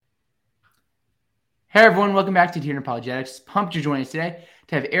Hey everyone, welcome back to Dear Apologetics. Pumped you're joining us today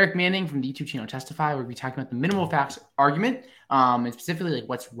to have Eric Manning from the YouTube channel Testify. We're going to be talking about the minimal facts argument, and specifically like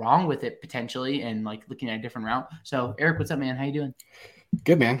what's wrong with it potentially, and like looking at a different route. So Eric, what's up, man? How you doing?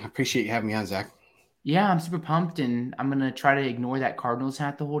 Good, man. I appreciate you having me on, Zach. Yeah, I'm super pumped, and I'm gonna try to ignore that Cardinals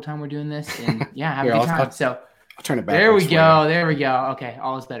hat the whole time we're doing this, and yeah, have a Here, good I'll, time. I'll, So I'll turn it there backwards we for you. go, there we go. Okay,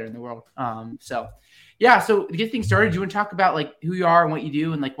 all is better in the world. Yeah, so to get things started, do you want to talk about like who you are and what you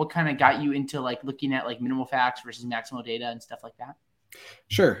do, and like what kind of got you into like looking at like minimal facts versus maximal data and stuff like that?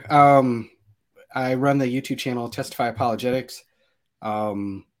 Sure. I run the YouTube channel Testify Apologetics,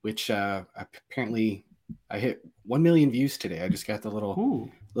 which apparently I hit 1 million views today. I just got the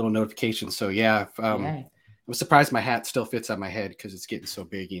Ooh, little notification. So yeah, yeah. I'm surprised my hat still fits on my head because it's getting so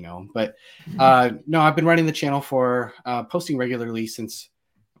big, But no, I've been running the channel for posting regularly since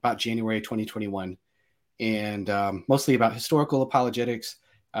about January 2021, and mostly about historical apologetics.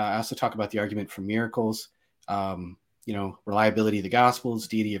 I also talk about the argument for miracles, reliability of the Gospels,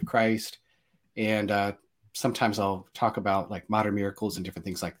 deity of Christ, and sometimes I'll talk about like modern miracles and different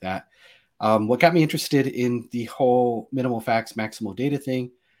things like that. What got me interested in the whole minimal facts, maximal data thing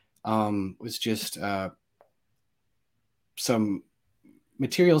was just some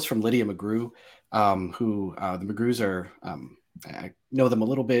materials from Lydia McGrew, who the McGrews are. I know them a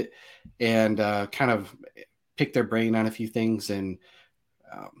little bit and kind of pick their brain on a few things. And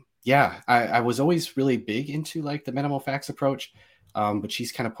I was always really big into like the minimal facts approach. But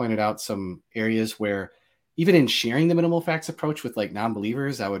she's kind of pointed out some areas where even in sharing the minimal facts approach with like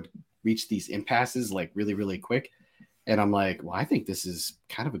non-believers, I would reach these impasses like really, really quick. And I'm like, well, I think this is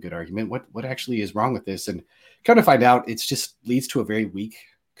kind of a good argument. What actually is wrong with this? And come to find out, it's just leads to a very weak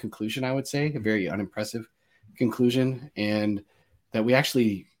conclusion, I would say, a very unimpressive conclusion, and that we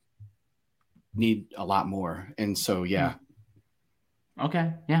actually need a lot more. And so, Hmm. yeah.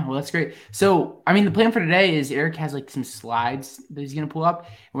 Okay. Yeah. Well, that's great. So, I mean, the plan for today is Eric has like some slides that he's gonna pull up,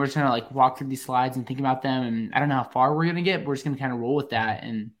 and we're just gonna like walk through these slides and think about them. And I don't know how far we're gonna get, but we're just gonna kind of roll with that.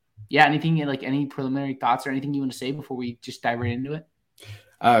 And yeah, anything like any preliminary thoughts or anything you want to say before we just dive right into it?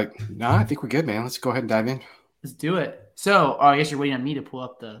 No, I think we're good, man. Let's go ahead and dive in. Let's do it. So, oh, I guess you're waiting on me to pull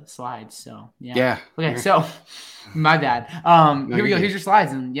up the slides. So, yeah. Yeah. Okay. Here. So, my bad. No, Here we you're go. Here's good. your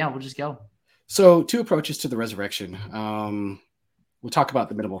slides, and yeah, we'll just go. So, two approaches to the resurrection. We'll talk about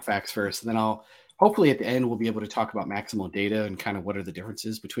the minimal facts first, and then I'll hopefully at the end we'll be able to talk about maximal data and kind of what are the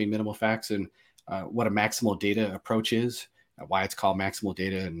differences between minimal facts and what a maximal data approach is, why it's called maximal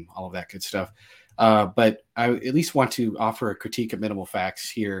data, and all of that good stuff. But I at least want to offer a critique of minimal facts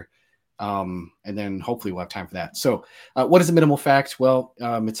here, and then hopefully we'll have time for that. So, what is a minimal fact? Well,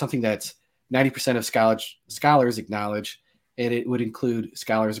 it's something that's 90% of scholars acknowledge, and it would include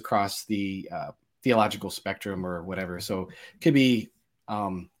scholars across the theological spectrum or whatever. So it could be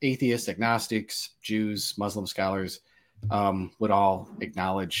atheists, agnostics, Jews, Muslim scholars would all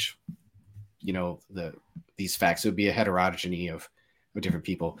acknowledge, these facts. It would be a heterogeneity of different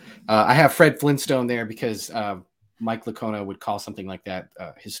people. I have Fred Flintstone there because Mike Licona would call something like that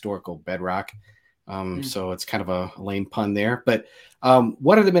historical bedrock. Mm. So it's kind of a lame pun there. But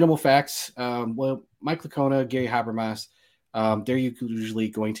what are the minimal facts? Well, Mike Licona, Gary Habermas, they're usually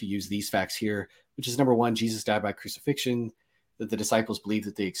going to use these facts here, which is number one, Jesus died by crucifixion, that the disciples believed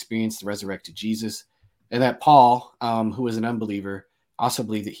that they experienced the resurrected Jesus, and that Paul, who was an unbeliever, also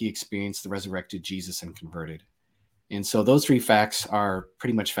believed that he experienced the resurrected Jesus and converted. And so those three facts are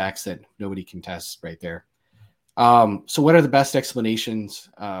pretty much facts that nobody contests right there. So what are the best explanations?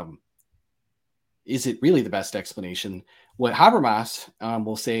 Is it really the best explanation? What Habermas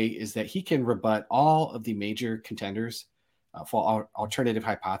will say is that he can rebut all of the major contenders for alternative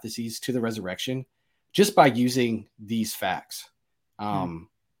hypotheses to the resurrection just by using these facts. Mm.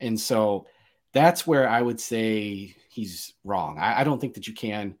 And so that's where I would say he's wrong. I don't think that you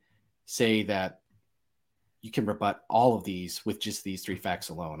can say that you can rebut all of these with just these three facts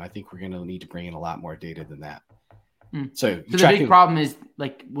alone. I think we're going to need to bring in a lot more data than that. Mm. So you So the big tracking? problem is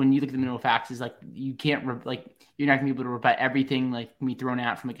like when you look at the minimal facts is like you can't like you're not gonna be able to rebut everything like me thrown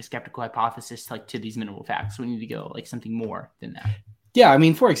out from like a skeptical hypothesis like to these minimal facts. So we need to go like something more than that. Yeah. I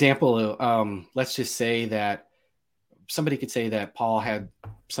mean, for example, let's just say that somebody could say that Paul had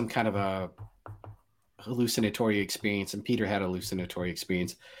some kind of a hallucinatory experience and Peter had a hallucinatory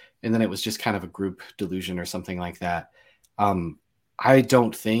experience, and then it was just kind of a group delusion or something like that. Um, I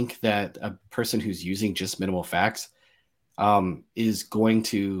don't think that a person who's using just minimal facts is going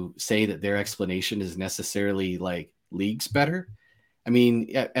to say that their explanation is necessarily like leagues better. I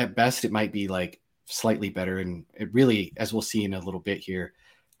mean, at best, it might be like slightly better, and it really, as we'll see in a little bit here,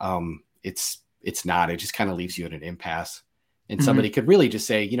 it's not. It just kind of leaves you at an impasse. And somebody could really just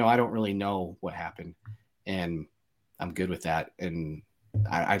say, I don't really know what happened, and I'm good with that. And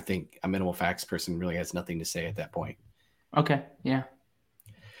I think a minimal facts person really has nothing to say at that point. Okay. Yeah.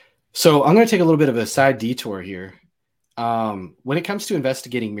 So I'm going to take a little bit of a side detour here. When it comes to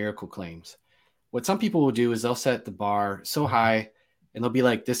investigating miracle claims, what some people will do is they'll set the bar so high, and they'll be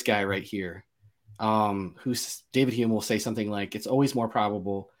like this guy right here, who's David Hume will say something like, it's always more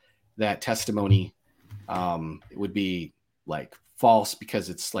probable that testimony would be like false because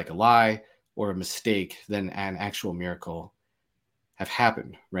it's like a lie or a mistake than an actual miracle have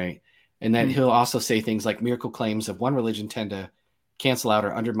happened, right? And then he'll also say things like miracle claims of one religion tend to cancel out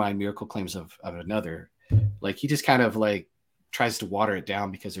or undermine miracle claims of another. Like he just kind of like tries to water it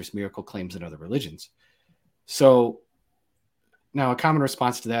down because there's miracle claims in other religions. So now a common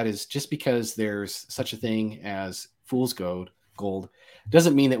response to that is just because there's such a thing as fool's gold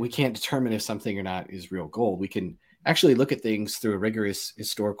doesn't mean that we can't determine if something or not is real gold. We can actually look at things through a rigorous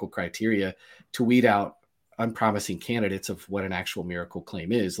historical criteria to weed out unpromising candidates of what an actual miracle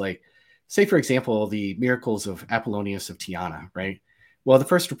claim is. Like, say, for example, the miracles of Apollonius of Tyana, right? Well, the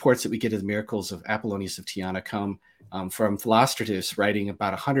first reports that we get of the miracles of Apollonius of Tyana come from Philostratus, writing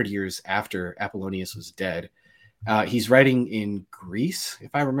about 100 years after Apollonius was dead. He's writing in Greece,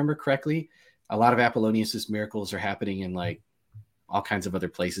 if I remember correctly. A lot of Apollonius's miracles are happening in like all kinds of other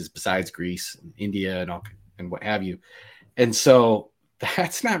places besides Greece and India and what have you. And so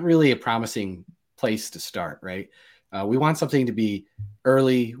that's not really a promising place to start, right? We want something to be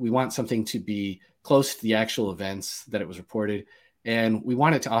early. We want something to be close to the actual events that it was reported. And we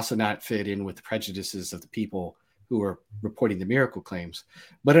want it to also not fit in with the prejudices of the people who are reporting the miracle claims.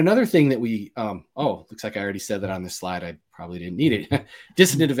 But another thing that we, looks like I already said that on this slide. I probably didn't need it.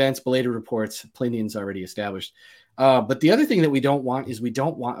 Dissident events, belated reports, Plinian's already established. But the other thing that we don't want is we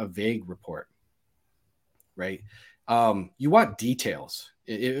don't want a vague report, right? You want details.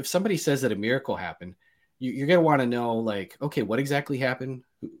 If somebody says that a miracle happened, you're going to want to know, like, okay, what exactly happened?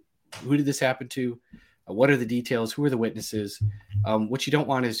 Who did this happen to? What are the details? Who are the witnesses? What you don't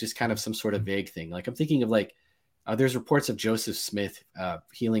want is just kind of some sort of vague thing. Like I'm thinking of like, there's reports of Joseph Smith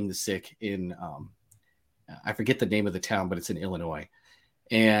healing the sick in, I forget the name of the town, but it's in Illinois.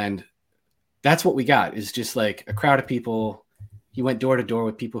 And that's what we got is just like a crowd of people. He went door to door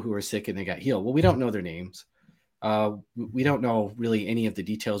with people who were sick and they got healed. Well, we don't know their names. We don't know really any of the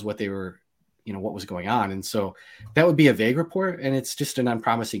details, what they were, what was going on. And so that would be a vague report. And it's just an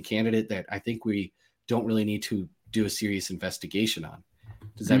unpromising candidate that I think we don't really need to do a serious investigation on.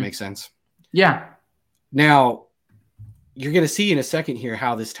 Does that make sense? Yeah. Now, you're going to see in a second here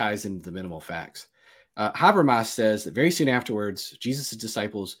how this ties into the minimal facts. Habermas says that very soon afterwards, Jesus'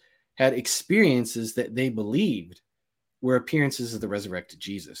 disciples had experiences that they believed were appearances of the resurrected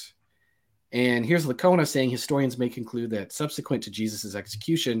Jesus. And here's Licona saying historians may conclude that subsequent to Jesus'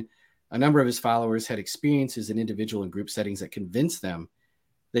 execution, a number of his followers had experiences in individual and group settings that convinced them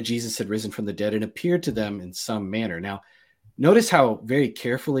that Jesus had risen from the dead and appeared to them in some manner. Now, notice how very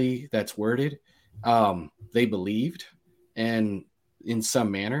carefully that's worded. They believed and in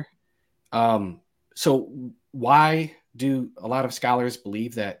some manner. So why do a lot of scholars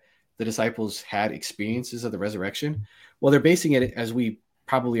believe that the disciples had experiences of the resurrection? Well, they're basing it, as we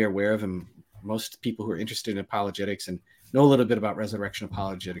probably are aware of, and most people who are interested in apologetics and know a little bit about resurrection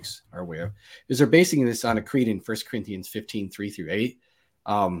apologetics are aware of, is they're basing this on a creed in 1 Corinthians 15,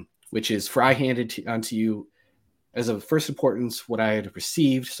 3-8, which is, for I handed unto you as of first importance what I had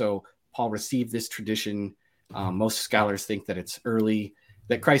received. So Paul received this tradition. Most scholars think that it's early,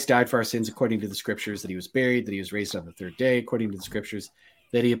 that Christ died for our sins according to the scriptures, that he was buried, that he was raised on the third day according to the scriptures,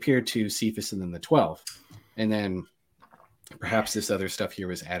 that he appeared to Cephas and then the 12. And then perhaps this other stuff here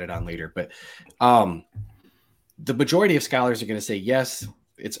was added on later. But the majority of scholars are going to say, yes,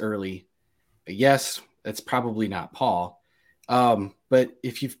 it's early. Yes, that's probably not Paul. But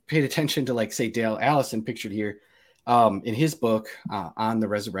if you've paid attention to, like, say, Dale Allison pictured here, in his book on the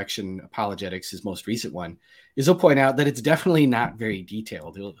resurrection apologetics, his most recent one, is he'll point out that it's definitely not very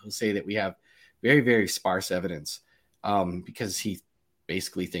detailed. He'll say that we have very, very sparse evidence because he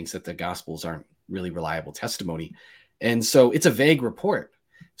basically thinks that the Gospels aren't really reliable testimony. And so it's a vague report.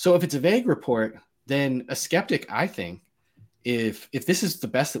 So if it's a vague report, then a skeptic, I think, if this is the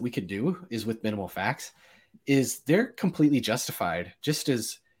best that we could do is with minimal facts, is they're completely justified, just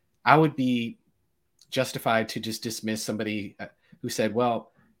as I would be justified to just dismiss somebody who said,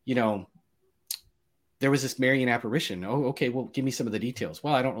 well, there was this Marian apparition. Oh, okay, well, give me some of the details.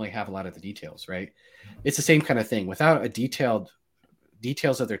 Well, I don't really have a lot of the details, right? It's the same kind of thing. Without a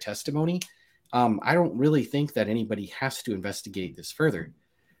details of their testimony, I don't really think that anybody has to investigate this further.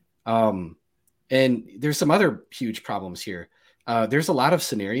 And there's some other huge problems here. there's a lot of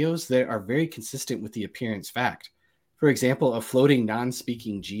scenarios that are very consistent with the appearance fact. For example, a floating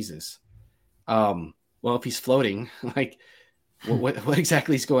non-speaking Jesus. Well, if he's floating, like what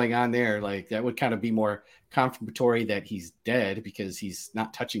exactly is going on there? Like that would kind of be more confirmatory that he's dead because he's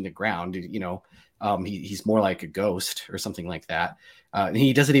not touching the ground. He's more like a ghost or something like that. And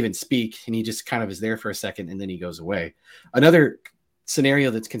he doesn't even speak, and he just kind of is there for a second and then he goes away. Another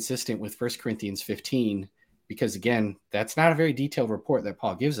scenario that's consistent with 1 Corinthians 15, because again, that's not a very detailed report that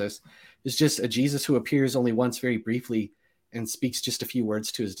Paul gives us, is just a Jesus who appears only once very briefly and speaks just a few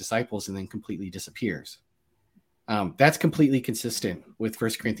words to his disciples and then completely disappears. That's completely consistent with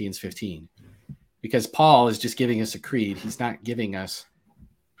 1 Corinthians 15, because Paul is just giving us a creed. He's not giving us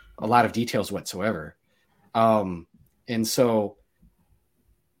a lot of details whatsoever. And so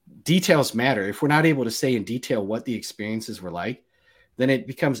details matter. If we're not able to say in detail what the experiences were like, then it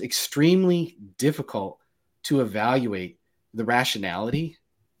becomes extremely difficult to evaluate the rationality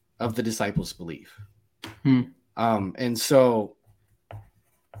of the disciples' belief. And so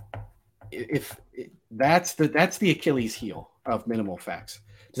if that's the Achilles heel of minimal facts.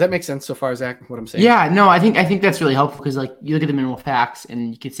 Does that make sense so far, Zach, what I'm saying? Yeah, no, I think that's really helpful because like you look at the minimal facts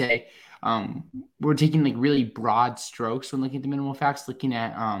and you could say we're taking like really broad strokes when looking at the minimal facts, looking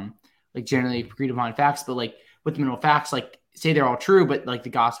at like generally agreed upon facts, but like with the minimal facts, like say they're all true, but like the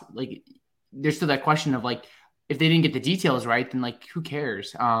gospel, like there's still that question of like if they didn't get the details right, then like who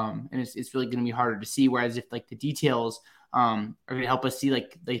cares? And it's really going to be harder to see. Whereas if like the details are going to help us see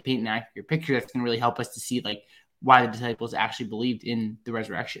like they paint an accurate picture, that's going to really help us to see like why the disciples actually believed in the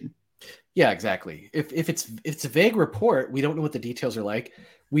resurrection. Yeah, exactly. If it's a vague report, we don't know what the details are like.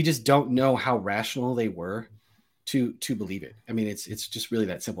 We just don't know how rational they were to believe it. I mean, it's just really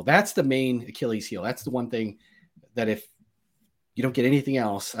that simple. That's the main Achilles heel. That's the one thing that if you don't get anything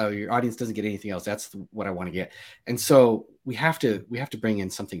else, your audience doesn't get anything else, that's what I want to get. And so we have to bring in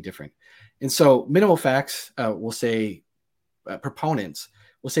something different. And so minimal facts will say, proponents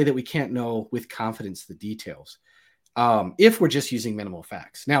will say that we can't know with confidence the details if we're just using minimal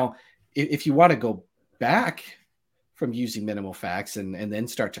facts. Now, if you want to go back from using minimal facts and then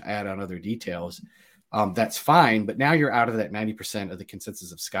start to add on other details, that's fine. But now you're out of that 90% of the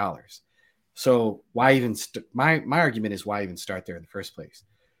consensus of scholars. So why even my argument is why even start there in the first place?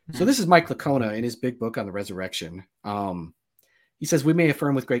 Mm-hmm. So this is Mike Licona in his big book on the resurrection. He says, we may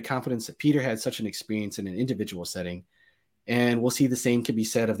affirm with great confidence that Peter had such an experience in an individual setting, and we'll see the same can be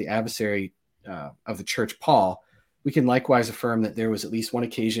said of the adversary of the church, Paul. We can likewise affirm that there was at least one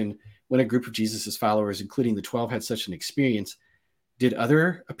occasion when a group of Jesus's followers, including the 12, had such an experience. Did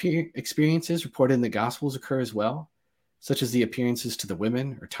other experiences reported in the Gospels occur as well, such as the appearances to the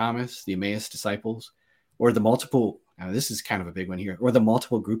women or Thomas, the Emmaus disciples, or the multiple, this is kind of a big one here, or the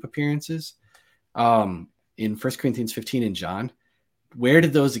multiple group appearances in 1 Corinthians 15 and John? Where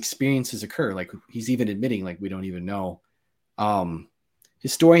did those experiences occur? Like he's even admitting, like we don't even know.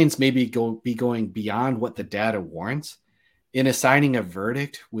 Historians may be going beyond what the data warrants in assigning a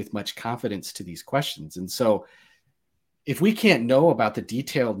verdict with much confidence to these questions. And so if we can't know about the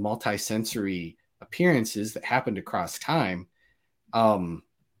detailed multisensory appearances that happened across time,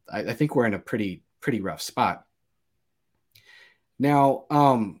 I think we're in a pretty rough spot. Now,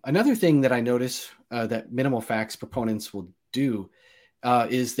 another thing that I notice that minimal facts proponents will do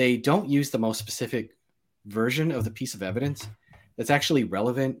is they don't use the most specific version of the piece of evidence that's actually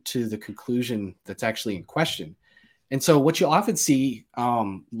relevant to the conclusion that's actually in question. And so what you'll often see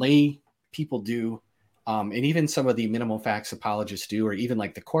lay people do, and even some of the minimal facts apologists do, or even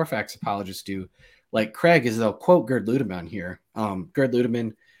like the core facts apologists do, like Craig, is they'll quote Gerd Ludemann here. Gerd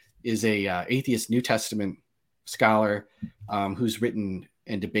Ludemann is a atheist New Testament scholar who's written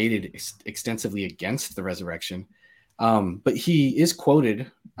and debated extensively against the resurrection. But he is quoted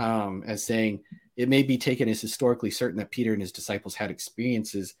as saying, it may be taken as historically certain that Peter and his disciples had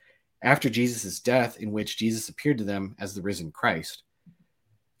experiences after Jesus' death in which Jesus appeared to them as the risen Christ.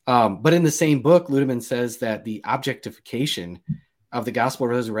 But in the same book, Ludemann says that the objectification of the gospel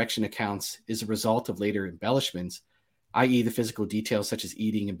resurrection accounts is a result of later embellishments, i.e. the physical details such as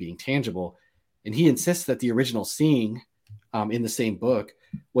eating and being tangible. And he insists that the original seeing in the same book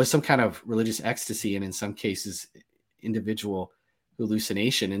was some kind of religious ecstasy, and in some cases, individual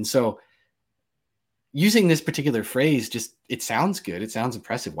hallucination. And so using this particular phrase, just, it sounds good. It sounds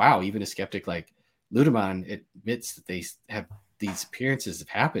impressive. Wow. Even a skeptic like Ludemann admits that they have these appearances have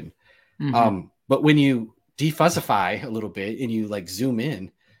happened. Mm-hmm. But when you defuzzify a little bit and you like zoom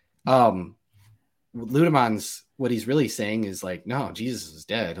in, Ludemann's, what he's really saying is like, no, Jesus is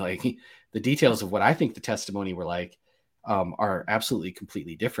dead. Like the details of what I think the testimony were like are absolutely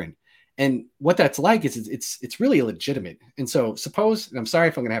completely different. And what that's like is it's really illegitimate. And so suppose, and I'm sorry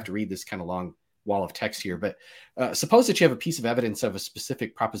if I'm going to have to read this kind of long wall of text here, but suppose that you have a piece of evidence of a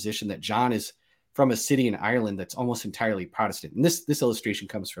specific proposition that John is from a city in Ireland that's almost entirely Protestant. And this illustration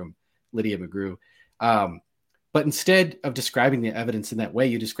comes from Lydia McGrew. But instead of describing the evidence in that way,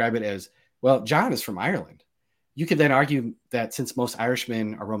 you describe it as, well, John is from Ireland. You could then argue that since most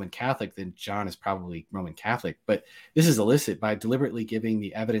Irishmen are Roman Catholic, then John is probably Roman Catholic. But this is illicit. By deliberately giving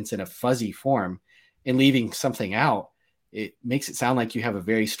the evidence in a fuzzy form and leaving something out, it makes it sound like you have a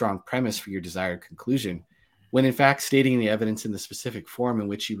very strong premise for your desired conclusion, when in fact stating the evidence in the specific form in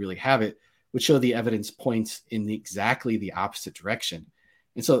which you really have it would show the evidence points in exactly the opposite direction.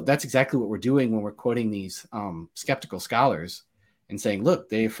 And so that's exactly what we're doing when we're quoting these skeptical scholars and saying, look,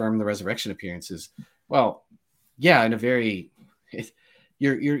 they affirm the resurrection appearances. Well, yeah, in a very,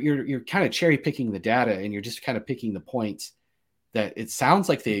 you're kind of cherry picking the data, and you're just kind of picking the points that it sounds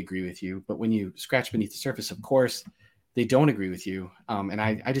like they agree with you, but when you scratch beneath the surface, of course, they don't agree with you. And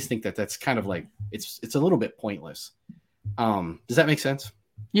I just think that that's kind of like, it's a little bit pointless. Does that make sense?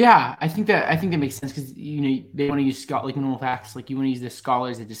 Yeah, I think that makes sense, because they want to use like normal facts, like you want to use the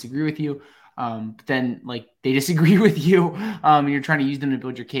scholars that disagree with you, but then like they disagree with you, and you're trying to use them to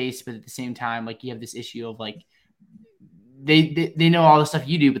build your case, but at the same time, like you have this issue of like they know all the stuff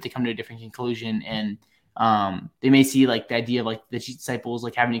you do, but they come to a different conclusion, and they may see like the idea of like the disciples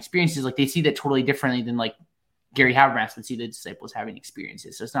like having experiences, like they see that totally differently than like Gary Habermas would see the disciples having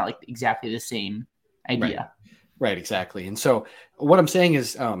experiences. So it's not like exactly the same idea. Right, exactly. And so what I'm saying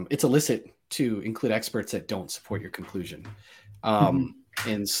is it's illicit to include experts that don't support your conclusion.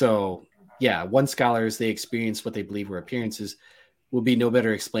 And so, yeah, one scholars, they experience what they believe were appearances, will be no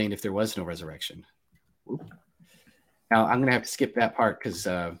better explained if there was no resurrection. Now, I'm going to have to skip that part because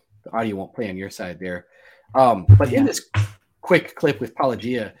the audio won't play on your side there. But in this quick clip with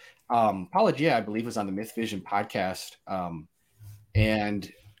Paulogia, Paulogia, I believe, was on the Myth Vision podcast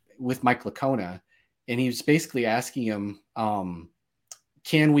and with Mike Licona. And he was basically asking him,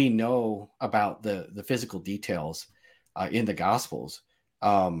 can we know about the physical details in the Gospels,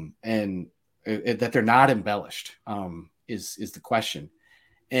 and that they're not embellished is the question.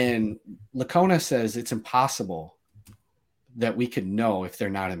 And Licona says it's impossible that we could know if they're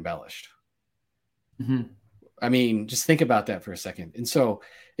not embellished. Mm-hmm. I mean, just think about that for a second. And so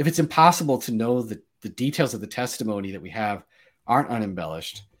if it's impossible to know the details of the testimony that we have aren't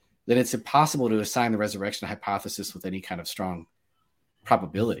unembellished, then it's impossible to assign the resurrection hypothesis with any kind of strong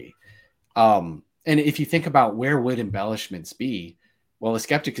probability. And if you think about where would embellishments be, well, a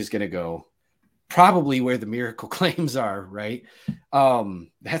skeptic is going to go probably where the miracle claims are, right?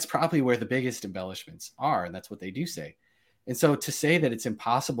 That's probably where the biggest embellishments are, and that's what they do say. And so to say that it's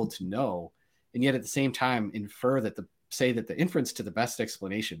impossible to know, and yet at the same time infer that say that the inference to the best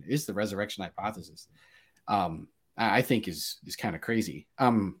explanation is the resurrection hypothesis, I think is kind of crazy.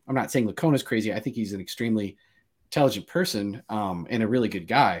 I'm not saying Licona's crazy. I think he's an extremely intelligent person and a really good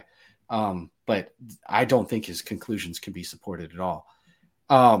guy. But I don't think his conclusions can be supported at all.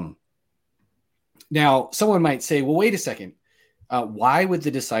 Now, someone might say, well, wait a second. Why would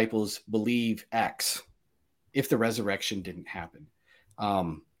the disciples believe X if the resurrection didn't happen?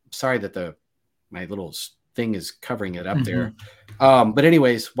 Sorry that my little thing is covering it up there. But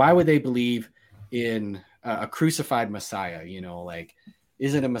anyways, why would they believe in a crucified Messiah? Like,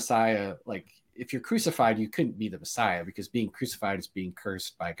 isn't a Messiah, like, if you're crucified, you couldn't be the Messiah, because being crucified is being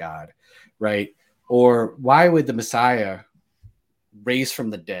cursed by God, right? Or why would the Messiah raise from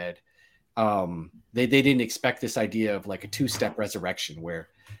the dead? They didn't expect this idea of like a two-step resurrection where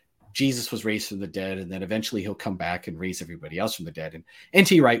Jesus was raised from the dead, and then eventually he'll come back and raise everybody else from the dead. And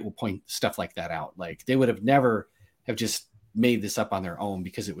N.T. Wright will point stuff like that out. Like, they would have never have just made this up on their own,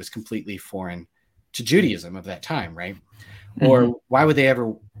 because it was completely foreign to Judaism of that time, right? Mm-hmm. Or why would they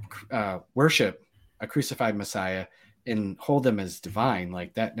ever worship a crucified Messiah and hold them as divine?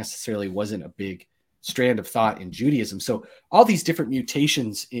 Like, that necessarily wasn't a big strand of thought in Judaism. So all these different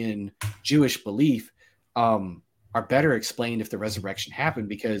mutations in Jewish belief are better explained if the resurrection happened,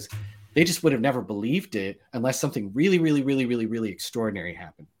 because they just would have never believed it unless something really, really, really, really, really extraordinary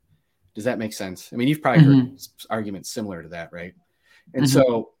happened. Does that make sense? I mean, you've probably heard arguments similar to that, right? And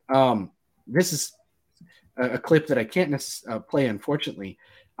so this is a clip that I can't play, unfortunately,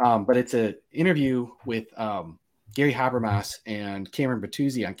 but it's an interview with Gary Habermas and Cameron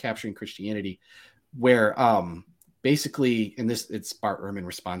Bertuzzi on Capturing Christianity, where basically, and it's Bart Ehrman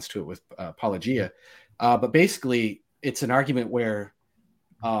responds to it with Paulogia, but basically it's an argument where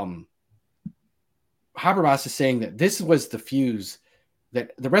Habermas is saying that this was the fuse,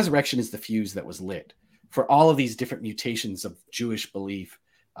 that the resurrection is the fuse that was lit for all of these different mutations of Jewish belief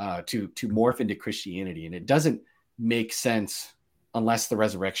to morph into Christianity, and it doesn't make sense unless the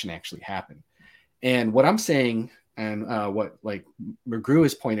resurrection actually happened. And what I'm saying, and what like McGrew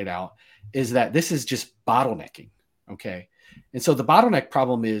has pointed out, is that this is just bottlenecking. Okay, and so the bottleneck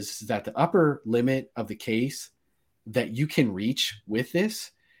problem is that the upper limit of the case that you can reach with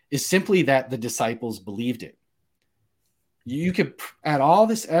this is simply that the disciples believed it. You could add all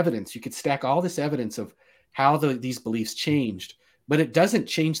this evidence, you could stack all this evidence of how these beliefs changed, but it doesn't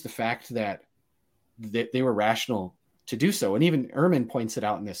change the fact that they were rational to do so. And even Ehrman points it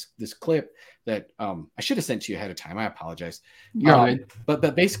out in this clip that I should have sent to you ahead of time. I apologize.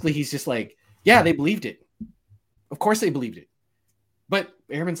 But basically he's just like, yeah, they believed it. Of course they believed it. But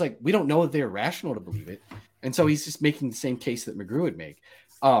Ehrman's like, we don't know that they were rational to believe it. And so he's just making the same case that McGrew would make.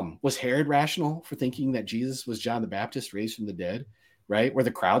 Was Herod rational for thinking that Jesus was John the Baptist raised from the dead, right? Were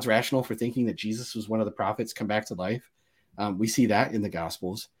the crowds rational for thinking that Jesus was one of the prophets come back to life? We see that in the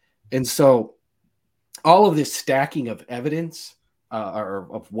Gospels. And so all of this stacking of evidence or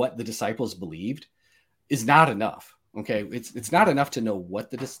of what the disciples believed is not enough. Okay, it's not enough to know what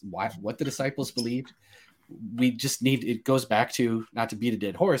the disciples believed. We just need, it goes back to, not to beat a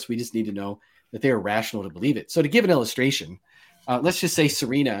dead horse, we just need to know that they are rational to believe it. So to give an illustration, let's just say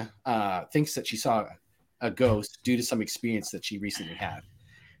Serena thinks that she saw a ghost due to some experience that she recently had.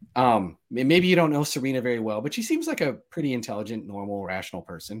 Maybe you don't know Serena very well, but she seems like a pretty intelligent, normal, rational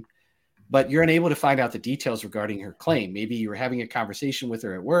person. But you're unable to find out the details regarding her claim. Maybe you were having a conversation with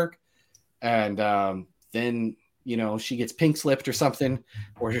her at work, and then she gets pink slipped or something,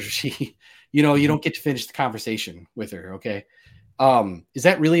 or she, you don't get to finish the conversation with her. Okay, is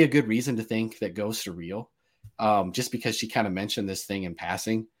that really a good reason to think that ghosts are real? Just because she kind of mentioned this thing in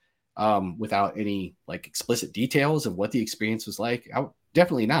passing, without any like explicit details of what the experience was like?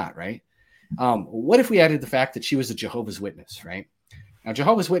 Definitely not, right? What if we added the fact that she was a Jehovah's Witness, right? Now,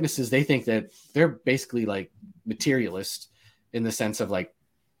 Jehovah's Witnesses, they think that they're basically like materialists in the sense of like,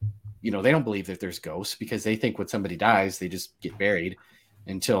 they don't believe that there's ghosts because they think when somebody dies, they just get buried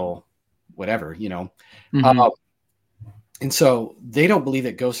until whatever, Mm-hmm. And so they don't believe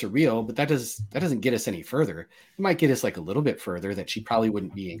that ghosts are real, but that doesn't get us any further. It might get us like a little bit further that she probably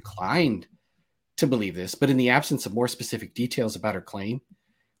wouldn't be inclined to believe this, but in the absence of more specific details about her claim,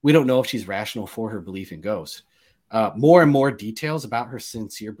 we don't know if she's rational for her belief in ghosts. More and more details about her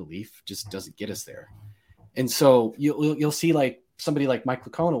sincere belief just doesn't get us there. And so you'll see like somebody like Mike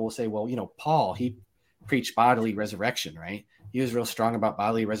Licona will say, well, Paul, he preached bodily resurrection, right? He was real strong about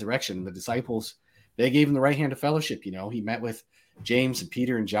bodily resurrection. The disciples, they gave him the right hand of fellowship. He met with James and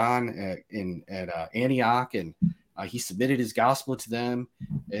Peter and John at Antioch, and he submitted his gospel to them.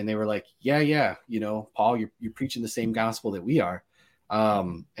 And they were like, yeah, Paul, you're preaching the same gospel that we are.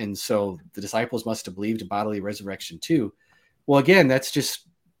 And so the disciples must have believed in bodily resurrection too. Well, again, that's just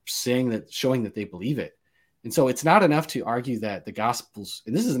showing that they believe it. And so it's not enough to argue that the Gospels,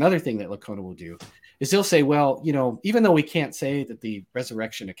 and this is another thing that Licona will do, is he'll say, well, even though we can't say that the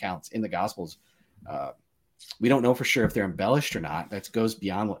resurrection accounts in the Gospels, we don't know for sure if they're embellished or not. That goes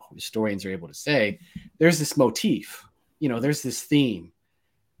beyond what historians are able to say. There's this motif, there's this theme,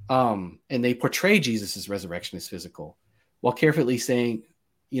 and they portray Jesus' resurrection as physical, while carefully saying,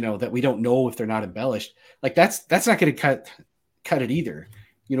 that we don't know if they're not embellished. Like that's not going to cut it either.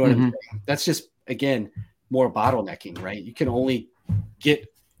 You know what I'm saying? That's just, again, more bottlenecking, right? You can only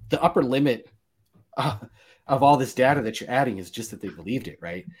get the upper limit of all this data that you're adding is just that they believed it,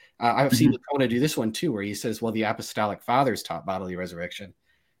 right? I've seen Licona do this one too, where he says, well, the apostolic fathers taught bodily resurrection,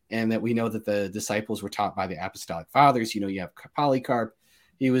 and that we know that the disciples were taught by the apostolic fathers. You have Polycarp.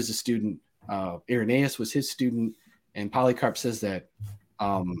 He was a student. Irenaeus was his student. And Polycarp says that,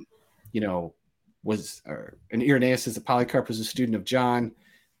 and Irenaeus says that Polycarp was a student of John.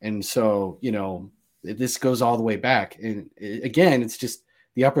 And so, this goes all the way back. And again, it's just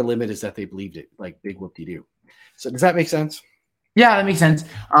the upper limit is that they believed it, like big whoop-de-doo. So does that make sense? Yeah, that makes sense.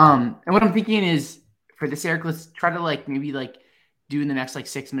 And what I'm thinking is for this, Eric, let's try to maybe do in the next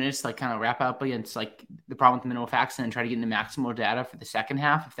 6 minutes, kind of wrap up against the problem with the minimal facts and then try to get into maximal data for the second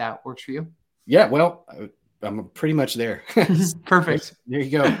half, if that works for you. Yeah, well, I'm pretty much there. Perfect. There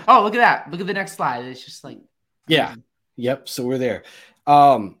you go. Oh, look at that. Look at the next slide. It's just yeah. Yep. So we're there.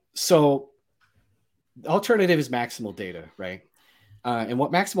 So alternative is maximal data, right? And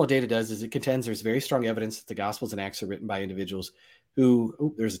what maximal data does is it contends there's very strong evidence that the Gospels and Acts are written by individuals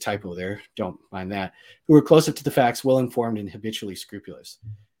who, there's a typo there, don't mind that, who are closer to the facts, well-informed, and habitually scrupulous.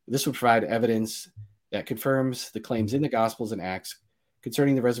 This would provide evidence that confirms the claims in the Gospels and Acts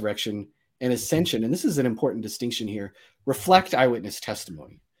concerning the resurrection and ascension, and this is an important distinction here, reflect eyewitness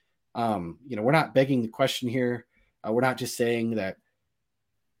testimony. We're not begging the question here. We're not just saying that,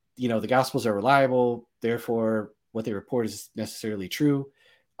 the Gospels are reliable, therefore what they report is necessarily true.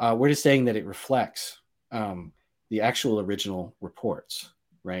 We're just saying that it reflects the actual original reports,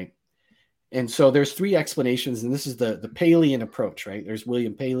 right? And so there's three explanations, and this is the Palean approach, right? There's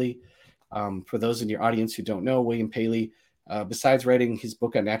William Paley. For those in your audience who don't know, William Paley, besides writing his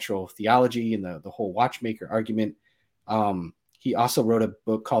book on natural theology and the whole watchmaker argument, he also wrote a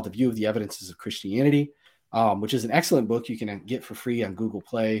book called The View of the Evidences of Christianity, which is an excellent book you can get for free on Google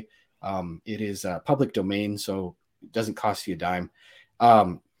Play. It is public domain, so it doesn't cost you a dime.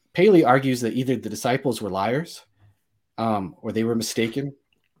 Paley argues that either the disciples were liars, or they were mistaken,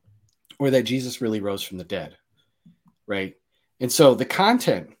 or that Jesus really rose from the dead, right? And so the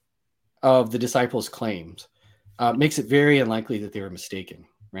content of the disciples' claims makes it very unlikely that they were mistaken,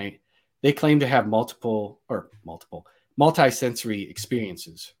 right? They claim to have multi-sensory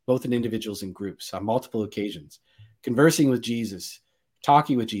experiences, both in individuals and groups, on multiple occasions, conversing with Jesus,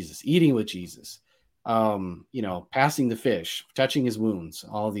 talking with Jesus, eating with Jesus, passing the fish, touching his wounds,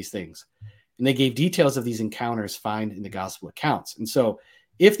 all of these things. And they gave details of these encounters found in the gospel accounts. And so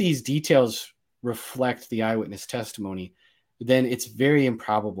if these details reflect the eyewitness testimony, then it's very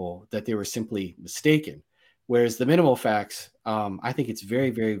improbable that they were simply mistaken. Whereas the minimal facts, I think it's very,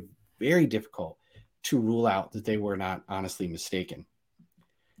 very, very difficult to rule out that they were not honestly mistaken.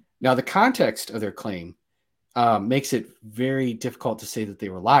 Now, the context of their claim makes it very difficult to say that they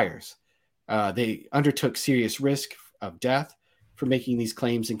were liars. They undertook serious risk of death for making these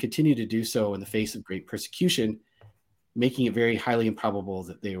claims and continue to do so in the face of great persecution, making it very highly improbable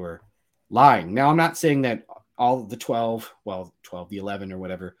that they were lying. Now, I'm not saying that all the the 11 or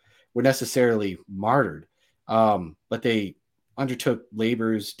whatever, were necessarily martyred, but they undertook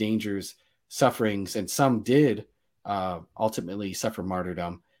labors, dangers, sufferings, and some did ultimately suffer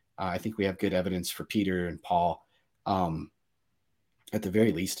martyrdom. I think we have good evidence for Peter and Paul, at the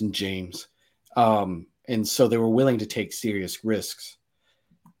very least, and James. And so they were willing to take serious risks.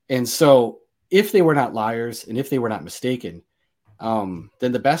 And so if they were not liars and if they were not mistaken, then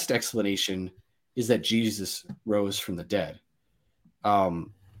the best explanation is that Jesus rose from the dead.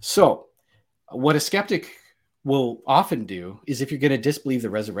 So what a skeptic will often do is, if you're going to disbelieve the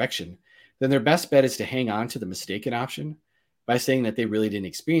resurrection, then their best bet is to hang on to the mistaken option by saying that they really didn't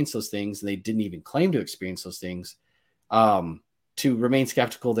experience those things and they didn't even claim to experience those things. To remain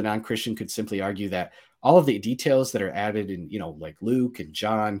skeptical, the non-Christian could simply argue that all of the details that are added in, like Luke and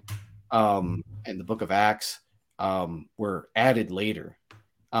John and the book of Acts were added later.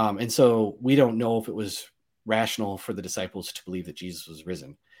 And so we don't know if it was rational for the disciples to believe that Jesus was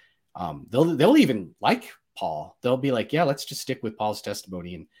risen. They'll even like Paul. They'll be like, yeah, let's just stick with Paul's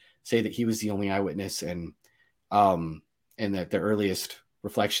testimony and say that he was the only eyewitness, and that the earliest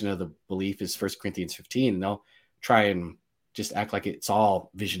reflection of the belief is 1 Corinthians 15. And they'll try and just act like it's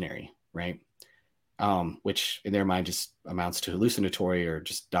all visionary, right? Which in their mind just amounts to hallucinatory or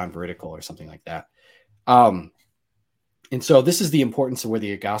just non-veridical or something like that. And so this is the importance of where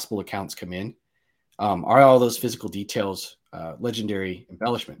the gospel accounts come in. Are all those physical details legendary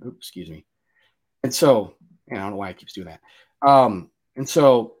embellishment? Oops, excuse me. And so, I don't know why I keep doing that. And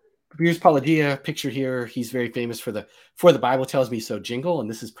so here's Pelagia pictured here. He's very famous for the Bible tells me so jingle. And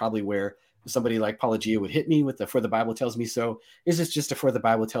this is probably where somebody like Pelagia would hit me with the for the Bible tells me so. Is this just a for the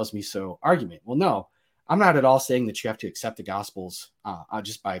Bible tells me so argument? Well, no, I'm not at all saying that you have to accept the gospels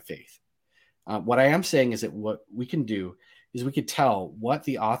just by faith. What I am saying is that what we can do is we could tell what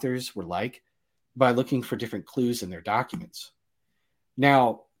the authors were like by looking for different clues in their documents.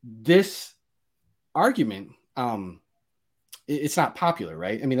 Now, this argument, it's not popular,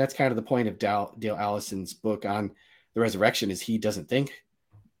 right? I mean, that's kind of the point of Dale Allison's book on the resurrection, is he doesn't think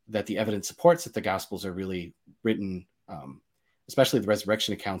that the evidence supports that the gospels are really written, especially the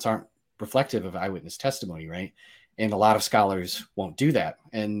resurrection accounts aren't reflective of eyewitness testimony, right? And a lot of scholars won't do that.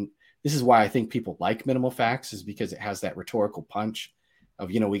 And this is why I think people like minimal facts, is because it has that rhetorical punch of,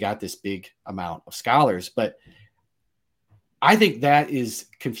 we got this big amount of scholars. But I think that is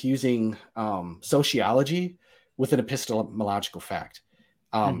confusing sociology with an epistemological fact.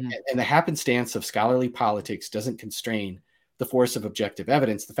 And the happenstance of scholarly politics doesn't constrain the force of objective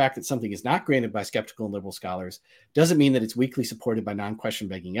evidence. The fact that something is not granted by skeptical and liberal scholars doesn't mean that it's weakly supported by non-question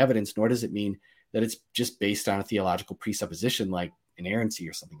begging evidence, nor does it mean that it's just based on a theological presupposition like inerrancy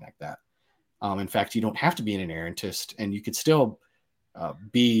or something like that. In fact, you don't have to be an inerrantist, and you could still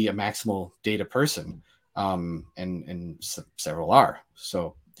be a maximal data person, and several are.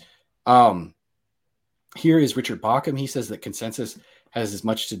 So here is Richard Bauckham. He says that consensus has as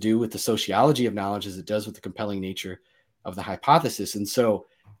much to do with the sociology of knowledge as it does with the compelling nature of the hypothesis. And so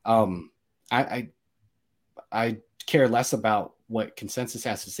I I care less about what consensus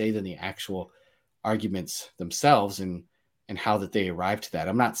has to say than the actual arguments themselves and how that they arrive to that.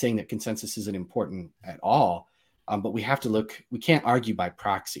 I'm not saying that consensus isn't important at all, but we have to look. We can't argue by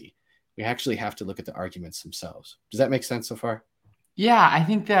proxy. We actually have to look at the arguments themselves. Does that make sense so far? Yeah, I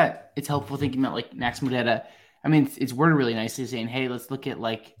think that it's helpful thinking about like maximal data. I mean, it's worded really nicely, saying, "Hey, let's look at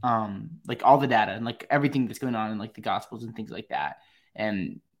like all the data and like everything that's going on in like the Gospels and things like that."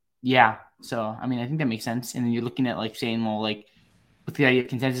 And yeah, so I mean, I think that makes sense. And then you're looking at like saying, well, like with the idea of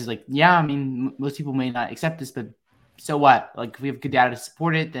consensus, like yeah, I mean, most people may not accept this, but so what? Like if we have good data to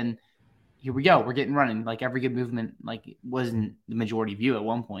support it, then here we go. We're getting running. Like every good movement, like wasn't the majority view at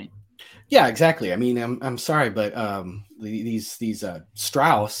one point. Yeah, exactly. I mean, I'm sorry, but these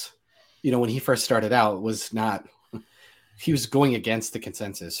Strauss, when he first started out, was not. He was going against the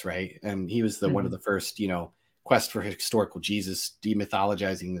consensus, right? And he was one of the first, quest for historical Jesus,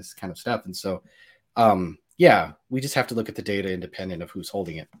 demythologizing this kind of stuff. And so, yeah, we just have to look at the data independent of who's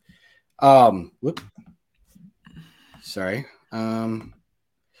holding it. Sorry.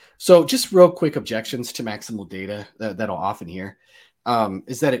 So just real quick objections to maximal data that I'll often hear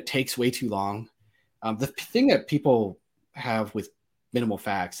is that it takes way too long. The thing that people have with minimal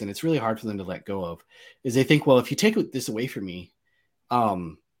facts, and it's really hard for them to let go of, is they think, well, if you take this away from me,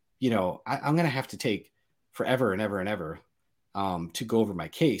 I'm going to have to take forever and ever and ever to go over my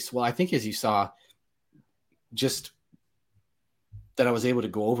case. Well, I think as you saw, just that I was able to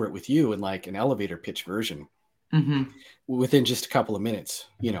go over it with you in like an elevator pitch version within just a couple of minutes,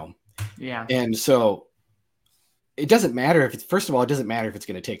 Yeah. And so it doesn't matter if first of all, it doesn't matter if it's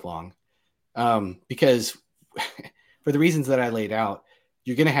going to take long because for the reasons that I laid out,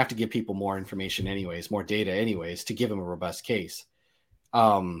 you're going to have to give people more information anyways, more data anyways, to give them a robust case.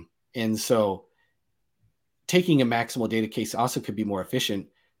 And so taking a maximal data case also could be more efficient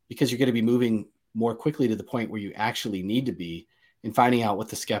because you're going to be moving more quickly to the point where you actually need to be and finding out what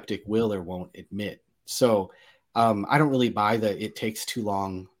the skeptic will or won't admit. So I don't really buy the it takes too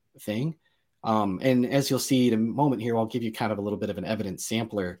long thing. And as you'll see in a moment here, I'll give you kind of a little bit of an evidence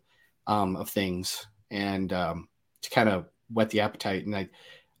sampler of things and to kind of whet the appetite. And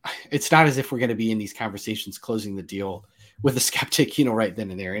it's not as if we're going to be in these conversations closing the deal with the skeptic, right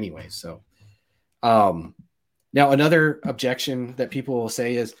then and there anyway. So now another objection that people will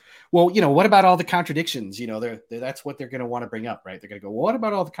say is, well, what about all the contradictions? That's what they're going to want to bring up, right? They're going to go, well, what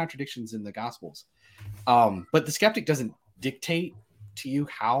about all the contradictions in the Gospels? But the skeptic doesn't dictate to you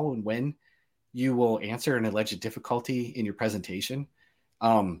how and when you will answer an alleged difficulty in your presentation.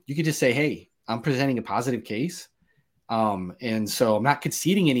 You could just say, hey, I'm presenting a positive case. And so I'm not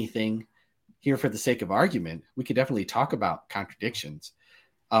conceding anything here for the sake of argument. We could definitely talk about contradictions.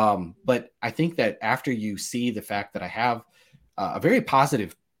 But I think that after you see the fact that I have a very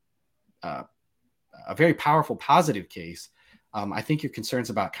powerful positive case, I think your concerns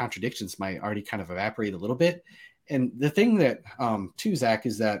about contradictions might already kind of evaporate a little bit. And the thing that, too, Zach,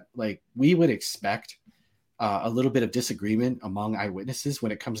 is that like we would expect a little bit of disagreement among eyewitnesses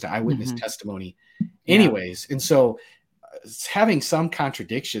when it comes to eyewitness testimony anyways. And so having some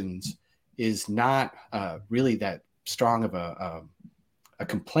contradictions is not really that strong of a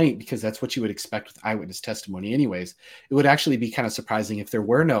complaint because that's what you would expect with eyewitness testimony anyways. It would actually be kind of surprising if there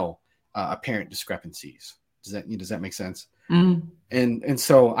were no apparent discrepancies. Does that make sense? And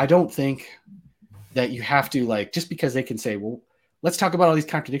so I don't think that you have to like, just because they can say, well, let's talk about all these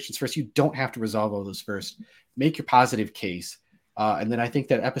contradictions first. You don't have to resolve all those first. Make your positive case. And then I think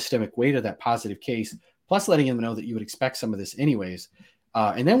that epistemic weight of that positive case, plus letting them know that you would expect some of this anyways.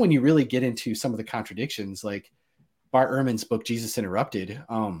 And then when you really get into some of the contradictions, like Bart Ehrman's book, Jesus Interrupted,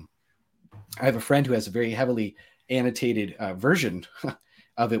 I have a friend who has a very heavily annotated version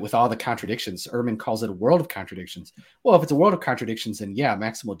of it with all the contradictions. Ehrman calls it a world of contradictions. Well, if it's a world of contradictions, then yeah,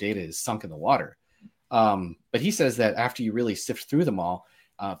 maximal data is sunk in the water. But he says that after you really sift through them all,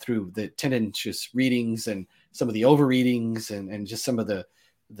 through the tendentious readings and some of the over readings and just some of the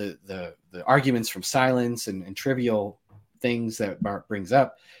arguments from silence and trivial things that Bart brings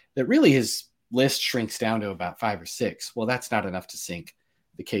up, that really his list shrinks down to about 5 or 6. Well, that's not enough to sink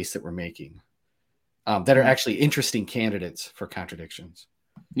the case that we're making, that are actually interesting candidates for contradictions.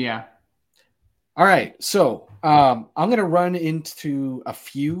 Yeah. All right. So I'm going to run into a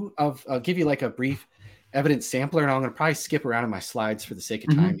few I'll give you like a brief evidence sampler, and I'm going to probably skip around in my slides for the sake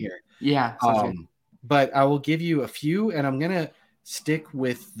of time here. Yeah. But I will give you a few, and I'm going to stick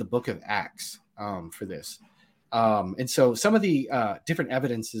with the book of Acts for this. And so some of the different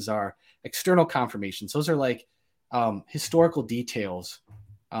evidences are external confirmations. Those are like historical details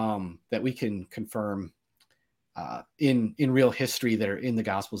that we can confirm in real history that are in the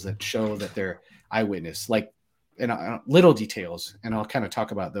Gospels that show that they're eyewitness. Like little details, and I'll kind of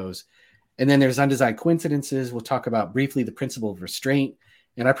talk about those. And then there's undesigned coincidences. We'll talk about briefly the principle of restraint.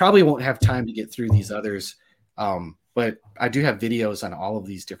 And I probably won't have time to get through these others, but I do have videos on all of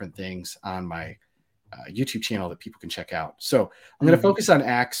these different things on my YouTube channel that people can check out. So I'm going to focus on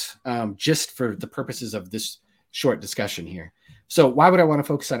Acts just for the purposes of this short discussion here. So why would I want to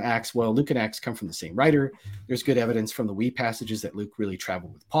focus on Acts? Well, Luke and Acts come from the same writer. There's good evidence from the we passages that Luke really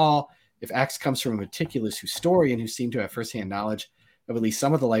traveled with Paul. If Acts comes from a meticulous historian who seemed to have firsthand knowledge of at least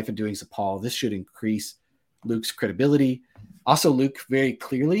some of the life and doings of Paul, this should increase Luke's credibility. Also, Luke very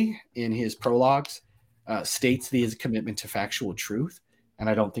clearly in his prologues states that he has a commitment to factual truth, and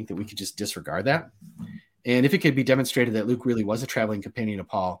I don't think that we could just disregard that. And if it could be demonstrated that Luke really was a traveling companion of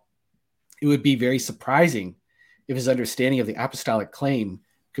Paul, it would be very surprising if his understanding of the apostolic claim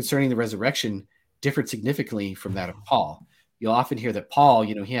concerning the resurrection differed significantly from that of Paul. You'll often hear that Paul,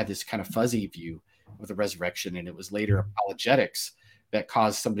 he had this kind of fuzzy view of the resurrection, and it was later apologetics that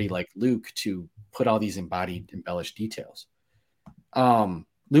caused somebody like Luke to put all these embellished details.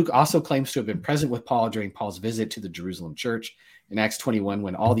 Luke also claims to have been present with Paul during Paul's visit to the Jerusalem church in Acts 21,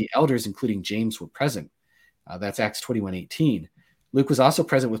 when all the elders, including James, were present. That's Acts 21:18. Luke was also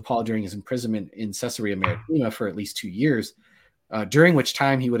present with Paul during his imprisonment in Caesarea Maritima for at least 2 years, during which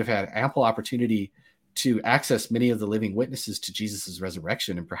time he would have had ample opportunity to access many of the living witnesses to Jesus'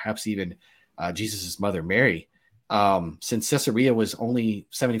 resurrection, and perhaps even Jesus' mother Mary, since Caesarea was only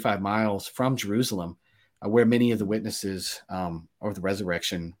 75 miles from Jerusalem, where many of the witnesses of the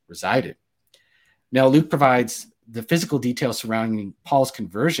resurrection resided. Now, Luke provides the physical details surrounding Paul's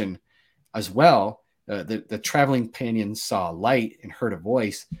conversion as well. The traveling companions saw light and heard a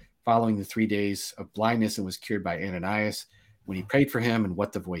voice following the 3 days of blindness, and was cured by Ananias when he prayed for him and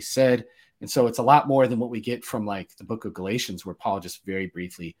what the voice said. And so it's a lot more than what we get from like the book of Galatians, where Paul just very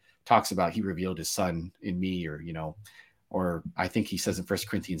briefly talks about he revealed his son in me, or I think he says in 1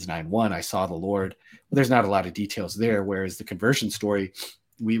 Corinthians 9:1, I saw the Lord. But there's not a lot of details there, whereas the conversion story,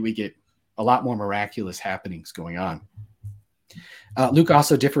 we get a lot more miraculous happenings going on. Luke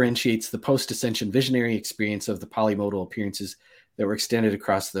also differentiates the post-ascension visionary experience of the polymodal appearances that were extended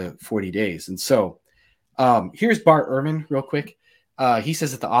across the 40 days. And so here's Bart Ehrman real quick. He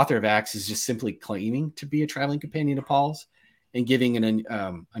says that the author of Acts is just simply claiming to be a traveling companion of Paul's and giving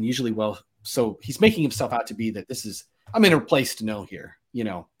an unusually so he's making himself out to be that I'm in a place to know here,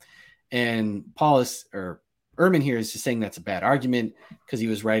 and Ehrman here is just saying that's a bad argument because he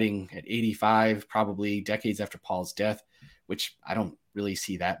was writing at 85, probably decades after Paul's death, which I don't really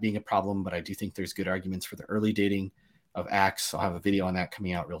see that being a problem, but I do think there's good arguments for the early dating of Acts. I'll have a video on that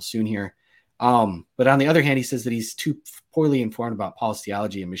coming out real soon here. But on the other hand, he says that he's too poorly informed about Paul's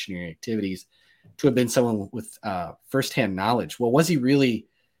theology and missionary activities to have been someone with firsthand knowledge. Well, was he really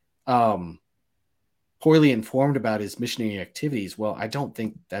poorly informed about his missionary activities? Well, I don't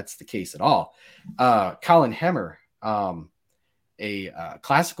think that's the case at all. Colin Hemmer, a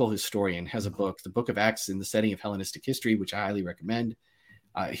classical historian, has a book, The Book of Acts in the Setting of Hellenistic History, which I highly recommend.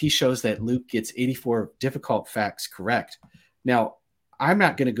 He shows that Luke gets 84 difficult facts correct. Now, I'm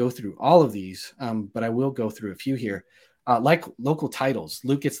not going to go through all of these, but I will go through a few here. Like local titles,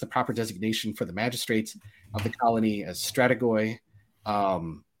 Luke gets the proper designation for the magistrates of the colony as strategoi,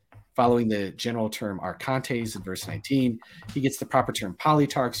 following the general term archontes in verse 19. He gets the proper term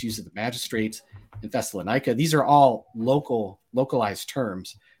polytarchs, used of the magistrates in Thessalonica. These are all localized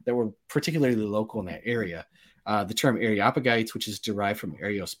terms that were particularly local in that area. The term Areopagites, which is derived from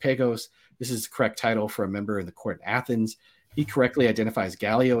Areos Pagos. This is the correct title for a member in the court in Athens. He correctly identifies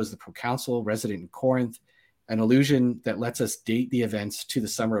Gallio as the proconsul resident in Corinth, an allusion that lets us date the events to the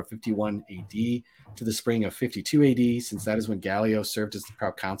summer of 51 AD to the spring of 52 AD, since that is when Gallio served as the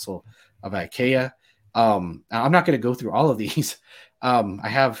proconsul of Achaia. I'm not going to go through all of these. I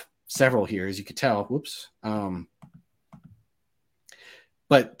have several here, as you could tell. Whoops.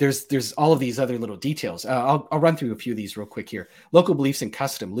 But there's all of these other little details. I'll run through a few of these real quick here. Local beliefs and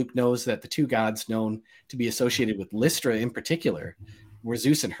custom. Luke knows that the two gods known to be associated with Lystra in particular were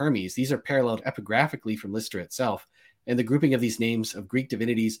Zeus and Hermes. These are paralleled epigraphically from Lystra itself. And the grouping of these names of Greek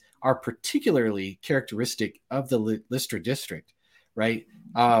divinities are particularly characteristic of the Lystra district, right?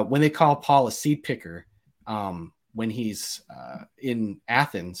 When they call Paul a seed picker, when he's in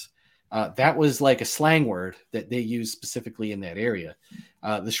Athens, that was like a slang word that they used specifically in that area.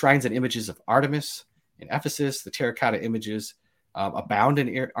 The shrines and images of Artemis in Ephesus, the terracotta images abound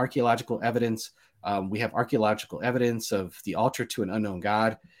in archaeological evidence. We have archaeological evidence of the altar to an unknown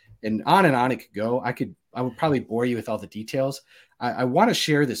god, and on it could go. I would probably bore you with all the details. I want to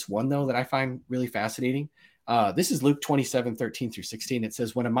share this one, though, that I find really fascinating. This is Luke 27:13-16. It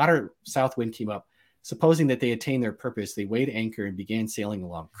says, when a moderate south wind came up, Supposing that they attained their purpose, they weighed anchor and began sailing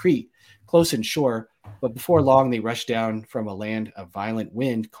along Crete, close inshore. But before long, they rushed down from a land of violent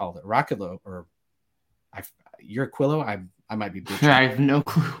wind called Araquilo, or Uraquilo. I might be butchering. I have no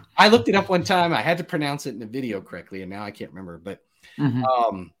clue. I looked it up one time. I had to pronounce it in the video correctly, and now I can't remember. But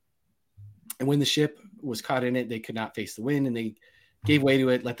and when the ship was caught in it, they could not face the wind, and they gave way to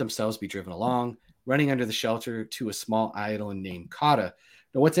it, let themselves be driven along, running under the shelter to a small island named Cauda.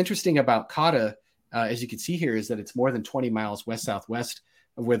 Now, what's interesting about Cauda, as you can see here, is that it's more than 20 miles west-southwest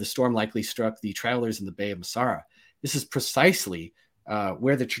of where the storm likely struck the travelers in the Bay of Masara. This is precisely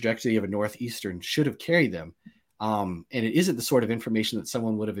where the trajectory of a northeastern should have carried them. And it isn't the sort of information that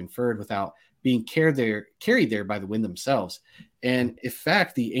someone would have inferred without being carried there by the wind themselves. And in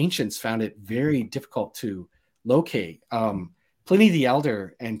fact, the ancients found it very difficult to locate. Pliny the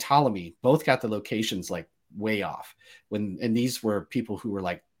Elder and Ptolemy both got the locations like way off and these were people who were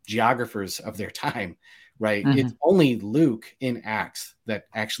like geographers of their time, right? It's only Luke in Acts that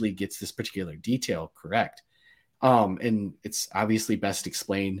actually gets this particular detail correct. And it's obviously best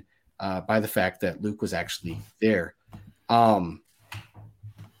explained by the fact that Luke was actually there. I'm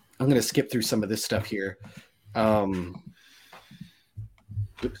going to skip through some of this stuff here.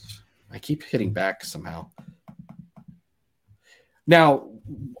 Oops, I keep hitting back somehow. Now,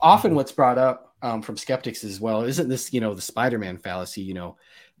 often what's brought up from skeptics as well, isn't this, the Spider-Man fallacy,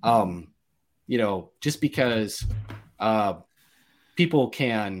 just because people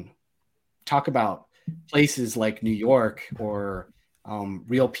can talk about places like New York or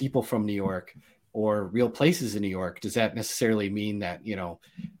real people from New York or real places in New York, does that necessarily mean that,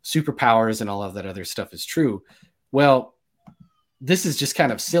 superpowers and all of that other stuff is true? Well, this is just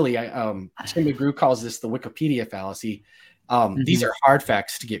kind of silly. Tim McGrew calls this the Wikipedia fallacy. These are hard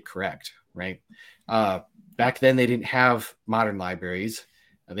facts to get correct, right? Back then, they didn't have modern libraries.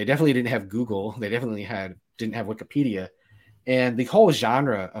 They definitely didn't have Google. They definitely didn't have Wikipedia. And the whole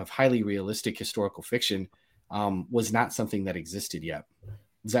genre of highly realistic historical fiction was not something that existed yet.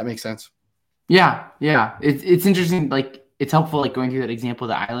 Does that make sense? Yeah. It's interesting. Like, it's helpful, like going through that example of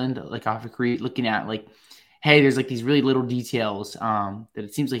the island, like off of Crete, looking at like, hey, there's like these really little details that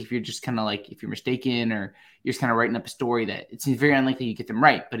it seems like if you're just kind of like, if you're mistaken or you're just kind of writing up a story, that it seems very unlikely you get them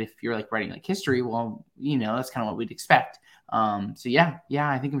right. But if you're like writing like history, well, that's kind of what we'd expect. So yeah,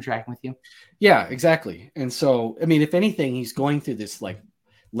 I think I'm tracking with you. Yeah, exactly. And so, I mean, if anything, he's going through this like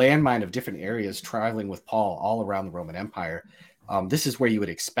landmine of different areas, traveling with Paul all around the Roman Empire. This is where you would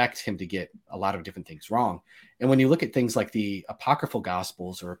expect him to get a lot of different things wrong. And when you look at things like the apocryphal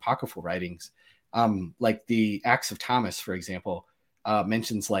gospels or apocryphal writings, like the Acts of Thomas, for example,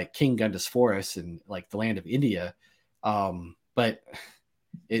 mentions like King Gundasaurus and like the land of India. But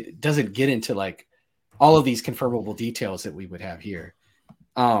it doesn't get into like all of these confirmable details that we would have here.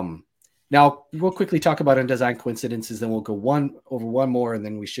 Now we'll quickly talk about undesigned coincidences, then we'll go over one more, and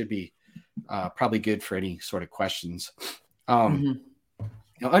then we should be probably good for any sort of questions.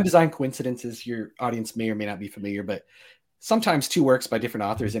 Undesigned coincidences, your audience may or may not be familiar, but sometimes two works by different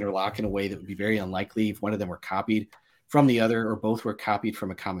authors interlock in a way that would be very unlikely if one of them were copied from the other or both were copied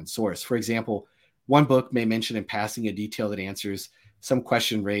from a common source. For example, one book may mention in passing a detail that answers some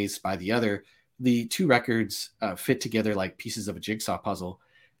question raised by the other. The two records fit together like pieces of a jigsaw puzzle.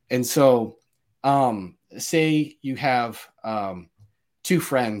 And so say you have two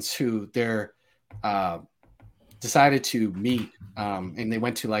friends who they're decided to meet and they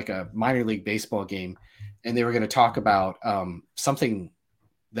went to like a minor league baseball game and they were going to talk about something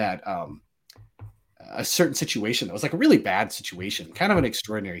that a certain situation that was like a really bad situation, kind of an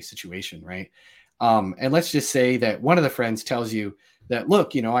extraordinary situation, right? And let's just say that one of the friends tells you that,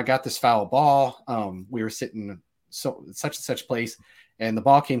 look, I got this foul ball. We were sitting such and such place and the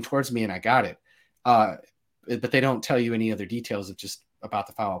ball came towards me and I got it. But they don't tell you any other details of just about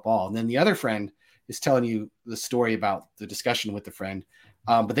the foul ball. And then the other friend is telling you the story about the discussion with the friend.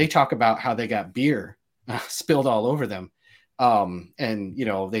 But they talk about how they got beer spilled all over them. And,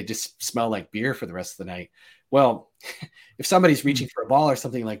 they just smell like beer for the rest of the night. Well, if somebody's reaching for a ball or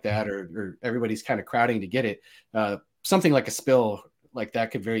something like that, or everybody's kind of crowding to get it, something like a spill like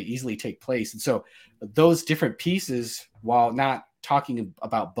that could very easily take place. And so those different pieces, while not talking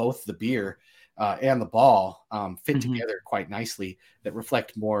about both the beer and the ball, fit together quite nicely, that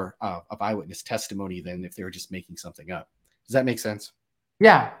reflect more of eyewitness testimony than if they were just making something up. Does that make sense?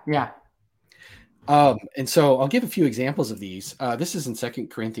 Yeah. And so I'll give a few examples of these. This is in 2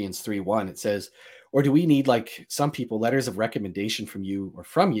 Corinthians 3:1. It says, or do we need, like some people, letters of recommendation from you or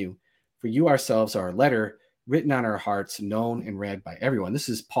from you? For you ourselves are a letter written on our hearts, known and read by everyone. This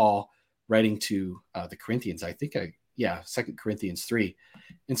is Paul writing to the Corinthians. 2 Corinthians 3.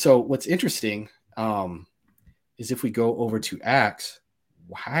 And so what's interesting is if we go over to Acts.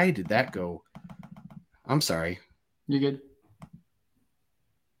 Why did that go? I'm sorry. You're good.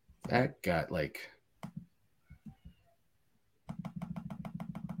 That got like.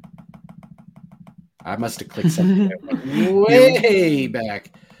 I must have clicked something that went way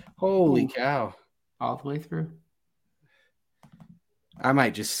back. Holy cow. All the way through. I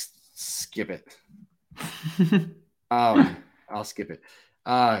might just skip it. I'll skip it.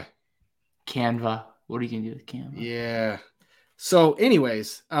 Canva. What are you going to do with Canva? Yeah. So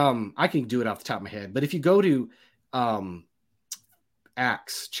anyways, I can do it off the top of my head. But if you go to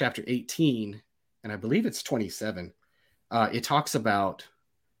Acts chapter 18, and I believe it's 27, it talks about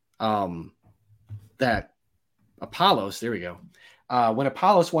that Apollos, there we go. When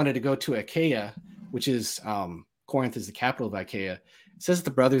Apollos wanted to go to Achaia, which is Corinth is the capital of Achaia, it says that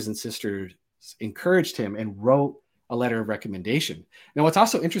the brothers and sisters encouraged him and wrote a letter of recommendation. Now, what's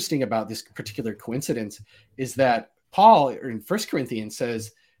also interesting about this particular coincidence is that Paul in 1 Corinthians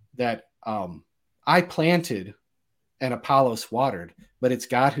says that I planted and Apollos watered, but it's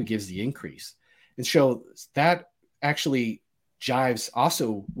God who gives the increase. And so that actually jives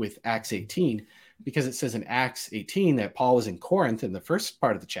also with Acts 18, because it says in Acts 18 that Paul was in Corinth in the first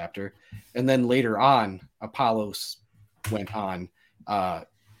part of the chapter, and then later on, Apollos went on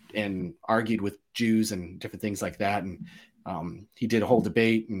and argued with Jews and different things like that. And he did a whole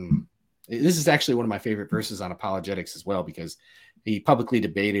debate. And this is actually one of my favorite verses on apologetics as well, because he publicly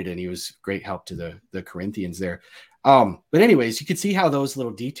debated and he was great help to the Corinthians there. But anyways, you can see how those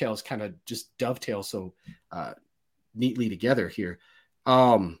little details kind of just dovetail so neatly together here.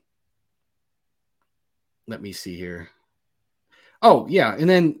 Let me see here. Oh, yeah. And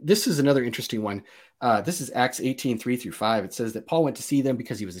then this is another interesting one. This is Acts 18, 3-5. It says that Paul went to see them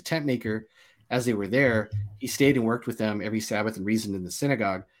because he was a tent maker. As they were there, he stayed and worked with them every Sabbath and reasoned in the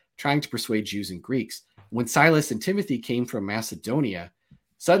synagogue, trying to persuade Jews and Greeks. When Silas and Timothy came from Macedonia,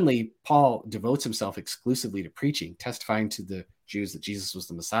 suddenly Paul devotes himself exclusively to preaching, testifying to the Jews that Jesus was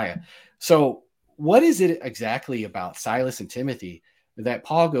the Messiah. So what is it exactly about Silas and Timothy that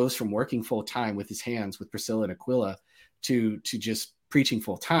Paul goes from working full time with his hands with Priscilla and Aquila to just preaching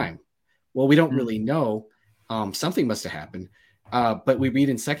full time? Well, we don't really know. Something must have happened. But we read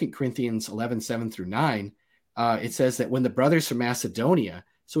in 2 Corinthians 11, 7-9, it says that when the brothers from Macedonia,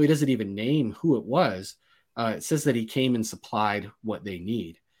 so he doesn't even name who it was, it says that he came and supplied what they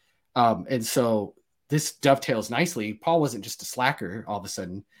need. And so this dovetails nicely. Paul wasn't just a slacker all of a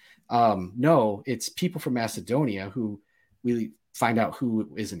sudden. No, it's people from Macedonia who we find out who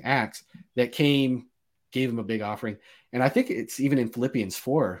is in Acts that came, gave him a big offering. And I think it's even in Philippians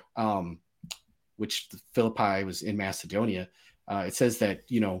 4, which Philippi was in Macedonia. It says that,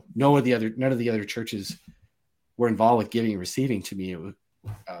 none of the other churches were involved with giving and receiving to me.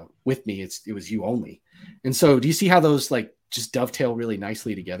 With me, it was you only. And so do you see how those like just dovetail really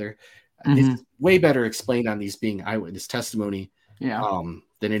nicely together? Mm-hmm. It's way better explained on these being eyewitness testimony than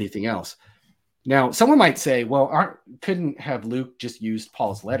anything else. Now, someone might say, well, couldn't have Luke just used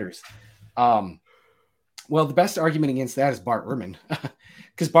Paul's letters? Well, the best argument against that is Bart Ehrman,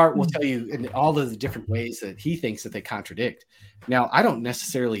 because Bart will tell you in all of the different ways that he thinks that they contradict. Now, I don't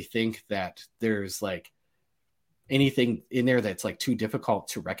necessarily think that there's like anything in there that's like too difficult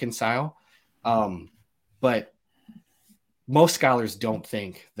to reconcile. But most scholars don't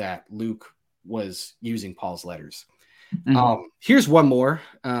think that Luke was using Paul's letters. Mm-hmm. Here's one more,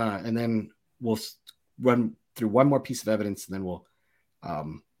 and then we'll run through one more piece of evidence, and then we'll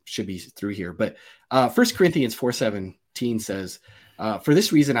should be through here. But 1 Corinthians 4:17 says, for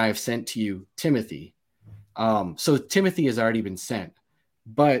this reason I have sent to you Timothy. So Timothy has already been sent.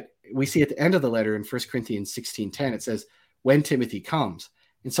 But we see at the end of the letter in 1 Corinthians 16:10, it says, when Timothy comes.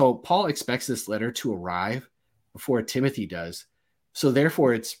 And so Paul expects this letter to arrive before Timothy does. So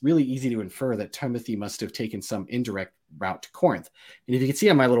therefore, it's really easy to infer that Timothy must have taken some indirect route to Corinth. And if you can see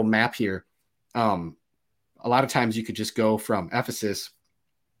on my little map here, a lot of times you could just go from Ephesus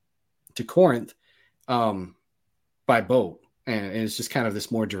to Corinth by boat. And it's just kind of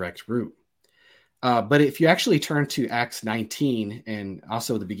this more direct route. But if you actually turn to Acts 19 and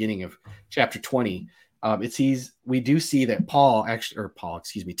also the beginning of chapter 20, we do see that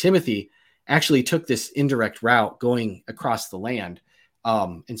Timothy actually took this indirect route going across the land.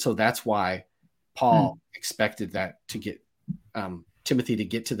 And so that's why Paul expected that to get Timothy to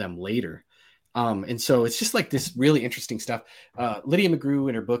get to them later. And so it's just like this really interesting stuff. Lydia McGrew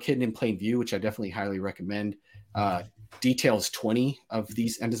in her book, Hidden in Plain View, which I definitely highly recommend, details 20 of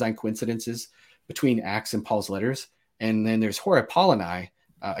these end design coincidences between Acts and Paul's letters. And then there's Hora Paulini,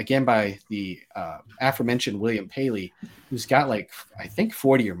 again by the aforementioned William Paley, who's got like, I think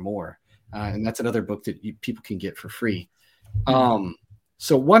 40 or more. and that's another book that people can get for free.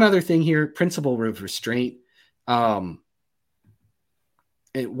 So one other thing here, principle of restraint.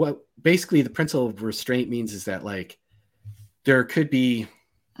 What basically the principle of restraint means is that like there could be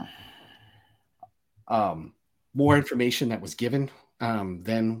more information that was given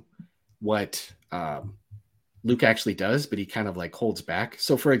than what Luke actually does, but he kind of like holds back.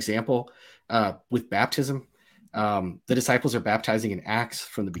 So for example, with baptism, the disciples are baptizing in Acts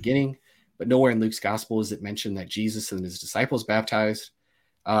from the beginning, but nowhere in Luke's gospel is it mentioned that Jesus and his disciples baptized.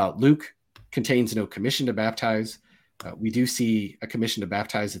 Luke contains no commission to baptize. We do see a commission to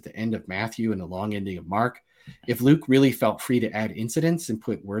baptize at the end of Matthew and the long ending of Mark. If Luke really felt free to add incidents and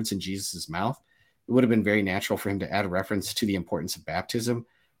put words in Jesus's mouth, it would have been very natural for him to add a reference to the importance of baptism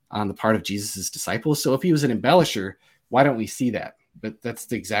on the part of Jesus's disciples. So if he was an embellisher, why don't we see that? But that's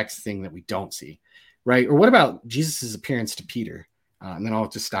the exact thing that we don't see, right? Or what about Jesus's appearance to Peter? And then I'll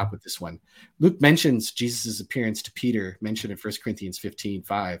just stop with this one. Luke mentions Jesus's appearance to Peter, mentioned in 1 Corinthians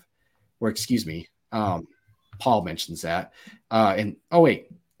 15:5, or excuse me, Paul mentions that. And oh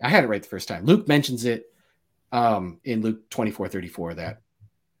wait, I had it right the first time. Luke mentions it in Luke 24:34 that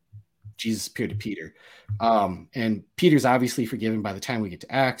Jesus appeared to Peter. And Peter's obviously forgiven by the time we get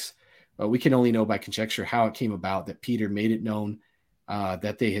to Acts, but we can only know by conjecture how it came about that Peter made it known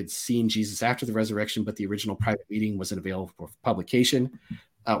that they had seen Jesus after the resurrection, but the original private meeting wasn't available for publication.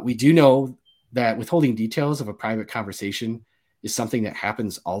 We do know that withholding details of a private conversation is something that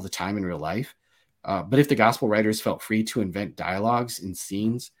happens all the time in real life. But if the gospel writers felt free to invent dialogues and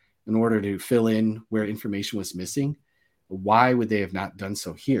scenes in order to fill in where information was missing, why would they have not done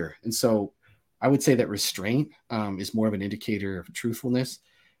so here? And so I would say that restraint is more of an indicator of truthfulness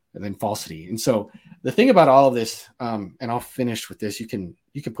than falsity. And so the thing about all of this, and I'll finish with this, you can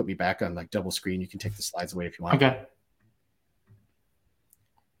put me back on like double screen. You can take the slides away if you want. Okay.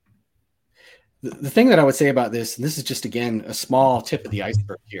 The thing that I would say about this, and this is just, again, a small tip of the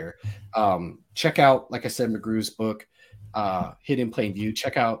iceberg here. Check out, like I said, McGrew's book, Hidden in Plain View.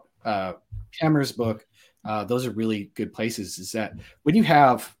 Check out Hammer's book. Those are really good places. Is that when you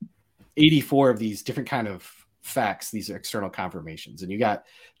have 84 of these different kind of facts, these are external confirmations, and you got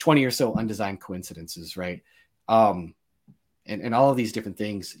 20 or so undesigned coincidences, right? And all of these different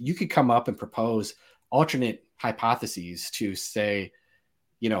things, you could come up and propose alternate hypotheses to say,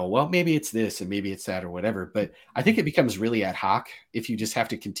 well, maybe it's this and maybe it's that or whatever. But I think it becomes really ad hoc if you just have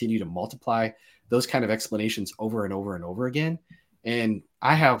to continue to multiply those kind of explanations over and over and over again. And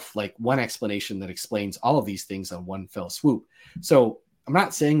I have like one explanation that explains all of these things on one fell swoop. So I'm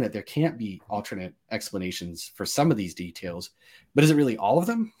not saying that there can't be alternate explanations for some of these details, but is it really all of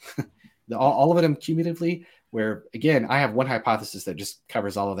them? all of them cumulatively? Where, again, I have one hypothesis that just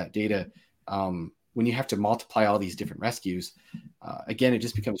covers all of that data. When you have to multiply all these different rescues, again, it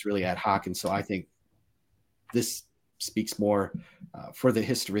just becomes really ad hoc. And so I think this speaks more for the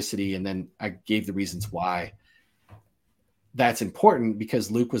historicity. And then I gave the reasons why that's important,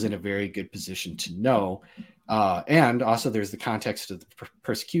 because Luke was in a very good position to know. And also there's the context of the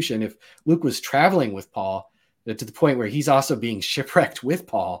persecution. If Luke was traveling with Paul to the point where he's also being shipwrecked with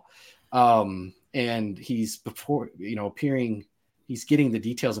Paul, and he's appearing, he's getting the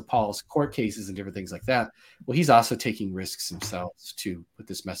details of Paul's court cases and different things like that. Well, he's also taking risks himself to put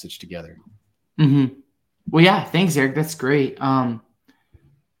this message together. Mm-hmm. Well, yeah, thanks, Eric. That's great.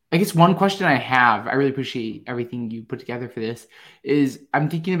 I guess one question I have, I really appreciate everything you put together for this, is I'm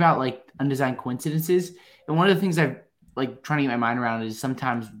thinking about like undesigned coincidences. And one of the things I've like trying to get my mind around is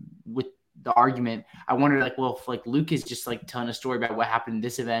sometimes with the argument, I wonder like, well, if like Luke is just like telling a story about what happened in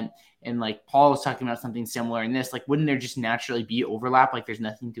this event, and like Paul was talking about something similar in this, like, wouldn't there just naturally be overlap? Like there's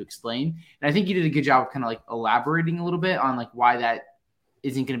nothing to explain. And I think you did a good job of kind of like elaborating a little bit on like why that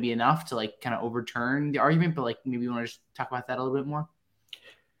isn't going to be enough to like kind of overturn the argument, but like maybe you want to just talk about that a little bit more.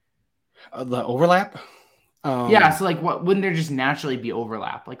 The overlap? Yeah, so like what wouldn't there just naturally be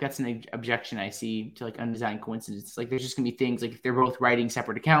overlap? Like that's an objection I see to like undesigned coincidence. Like there's just gonna be things like if they're both writing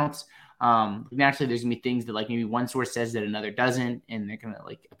separate accounts, naturally there's gonna be things that like maybe one source says that another doesn't, and they're gonna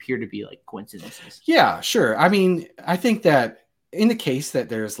like appear to be like coincidences. Yeah, sure. I mean, I think that in the case that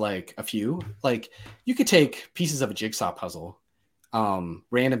there's like a few, like you could take pieces of a jigsaw puzzle,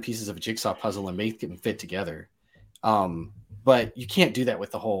 random pieces of a jigsaw puzzle, and make them fit together. But you can't do that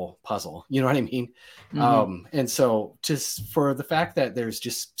with the whole puzzle. You know what I mean? Mm-hmm. And so just for the fact that there's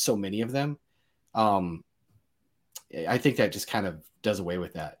just so many of them, I think that just kind of does away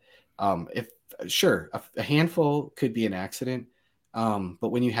with that. A handful could be an accident. But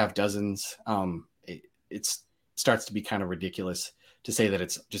when you have dozens, it starts to be kind of ridiculous to say that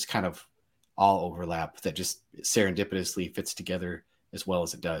it's just kind of all overlap that just serendipitously fits together as well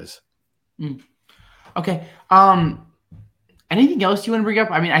as it does. Mm. Okay. Anything else you want to bring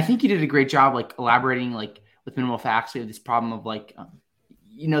up? I mean, I think you did a great job, like elaborating, like with minimal facts. We have this problem of like,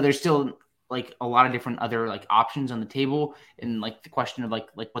 there's still like a lot of different other like options on the table, and like the question of like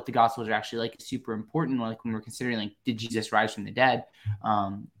what the gospels are actually like is super important. Like when we're considering like, did Jesus rise from the dead?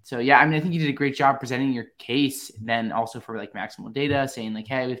 So yeah, I mean, I think you did a great job presenting your case. Then also for like maximal data, saying like,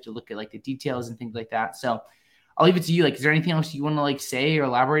 hey, we have to look at like the details and things like that. So I'll leave it to you. Like, is there anything else you want to like say or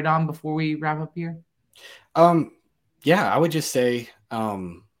elaborate on before we wrap up here? Um, yeah, I would just say, I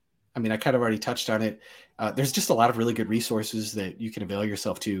mean, I kind of already touched on it. There's just a lot of really good resources that you can avail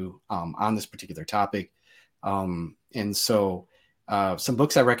yourself to on this particular topic. And so, some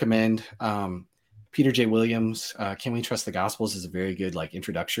books I recommend: Peter J. Williams, "Can We Trust the Gospels?" is a very good like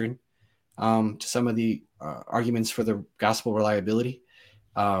introduction to some of the arguments for the gospel reliability.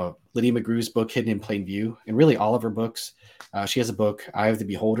 Lydia McGrew's book, Hidden in Plain View, and really all of her books. She has a book, Eye of the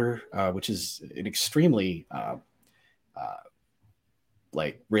Beholder, which is an extremely uh,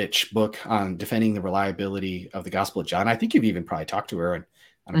 like rich book on defending the reliability of the Gospel of John. I think you've even probably talked to her on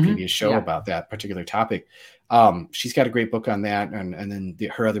a previous show Yeah. about that particular topic. She's got a great book on that, and then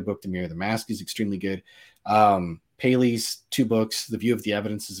her other book, The Mirror of the Mask, is extremely good. Paley's two books, The View of the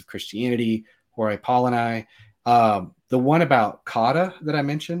Evidences of Christianity, Horae Paulini. The one about Cotta that I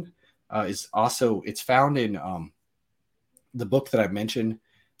mentioned is also, it's found in the book that I mentioned,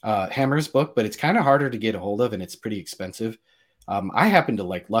 Hammer's book, but it's kind of harder to get a hold of, and it's pretty expensive. I happened to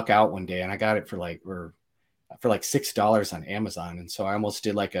like luck out one day, and I got it for like $6 on Amazon, and so I almost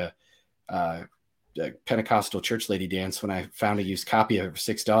did like a Pentecostal church lady dance when I found a used copy of it for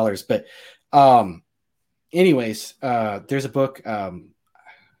 $6. But anyways, there's a book.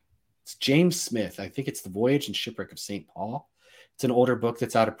 It's James Smith. I think it's The Voyage and Shipwreck of St. Paul. It's an older book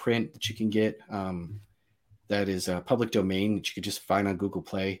that's out of print that you can get. That is a public domain that you could just find on Google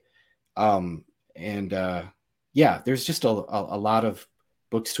Play. Yeah, there's just a lot of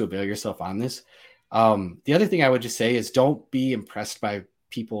books to avail yourself on this. The other thing I would just say is don't be impressed by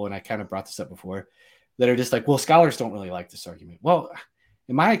people, and I kind of brought this up before, that are just like, well, scholars don't really like this argument. Well,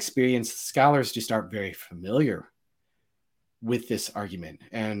 in my experience, scholars just aren't very familiar with this argument.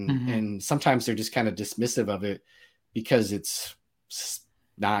 And sometimes they're just kind of dismissive of it because it's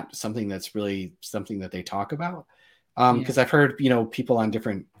not something that's really something that they talk about. Because I've heard, people on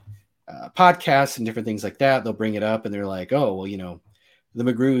different podcasts and different things like that, they'll bring it up and they're like, oh, well, the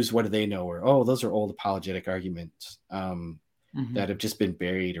McGrews, what do they know? Or, oh, those are old apologetic arguments that have just been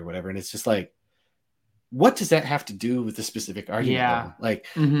buried or whatever. And it's just like, what does that have to do with the specific argument? Yeah. Like,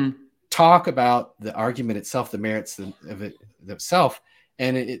 talk about the argument itself, the merits of it itself.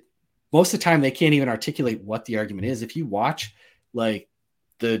 And it most of the time they can't even articulate what the argument is. If you watch like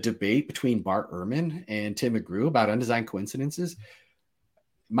the debate between Bart Ehrman and Tim McGrew about undesigned coincidences,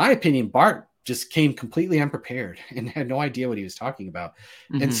 in my opinion, Bart just came completely unprepared and had no idea what he was talking about.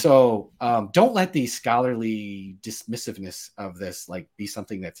 And so don't let the scholarly dismissiveness of this like be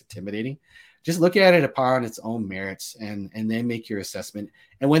something that's intimidating. Just look at it upon its own merits and then make your assessment.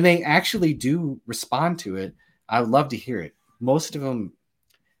 And when they actually do respond to it, I would love to hear it. Most of them,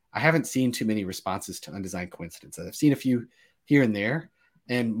 I haven't seen too many responses to undesigned coincidences. I've seen a few here and there,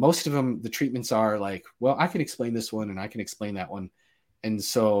 and most of them, the treatments are like, well, I can explain this one and I can explain that one. And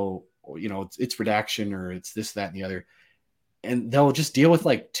so, it's redaction or it's this, that, and the other. And they'll just deal with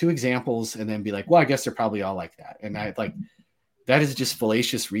like two examples and then be like, well, I guess they're probably all like that. And I like, that is just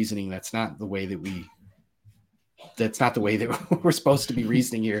fallacious reasoning. That's not the way that we're supposed to be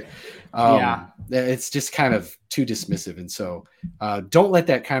reasoning here. It's just kind of too dismissive. And so don't let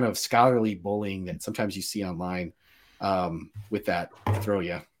that kind of scholarly bullying that sometimes you see online with that throw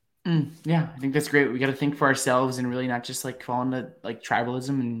you. Yeah, I think that's great. We got to think for ourselves and really not just like fall into like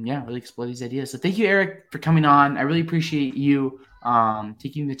tribalism and really explore these ideas. So thank you, Eric, for coming on. I really appreciate you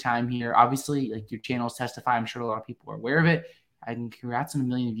taking the time here. Obviously, like your channels testify. I'm sure a lot of people are aware of it. And congrats on 1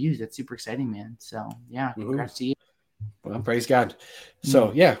 million views. That's super exciting, man. So yeah, congrats to you. Well, praise God.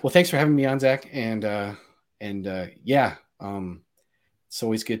 So well, thanks for having me on, Zach. And it's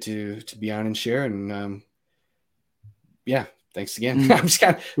always good to be on and share. And thanks again. I'm just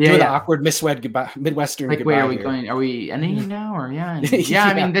kind of doing the awkward Midwestern like, goodbye. Wait, are we going? Are we ending it now? Or I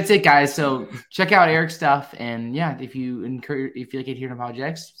mean, that's it, guys. So check out Eric's stuff, and if you like it here in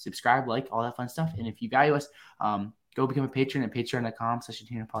Apologetics, subscribe, like all that fun stuff. And if you value us, go become a patron at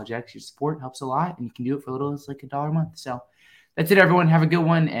patreon.com/Apologetics. Your support helps a lot, and you can do it for as little as like $1 a month. So that's it, everyone. Have a good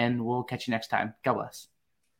one, and we'll catch you next time. God bless.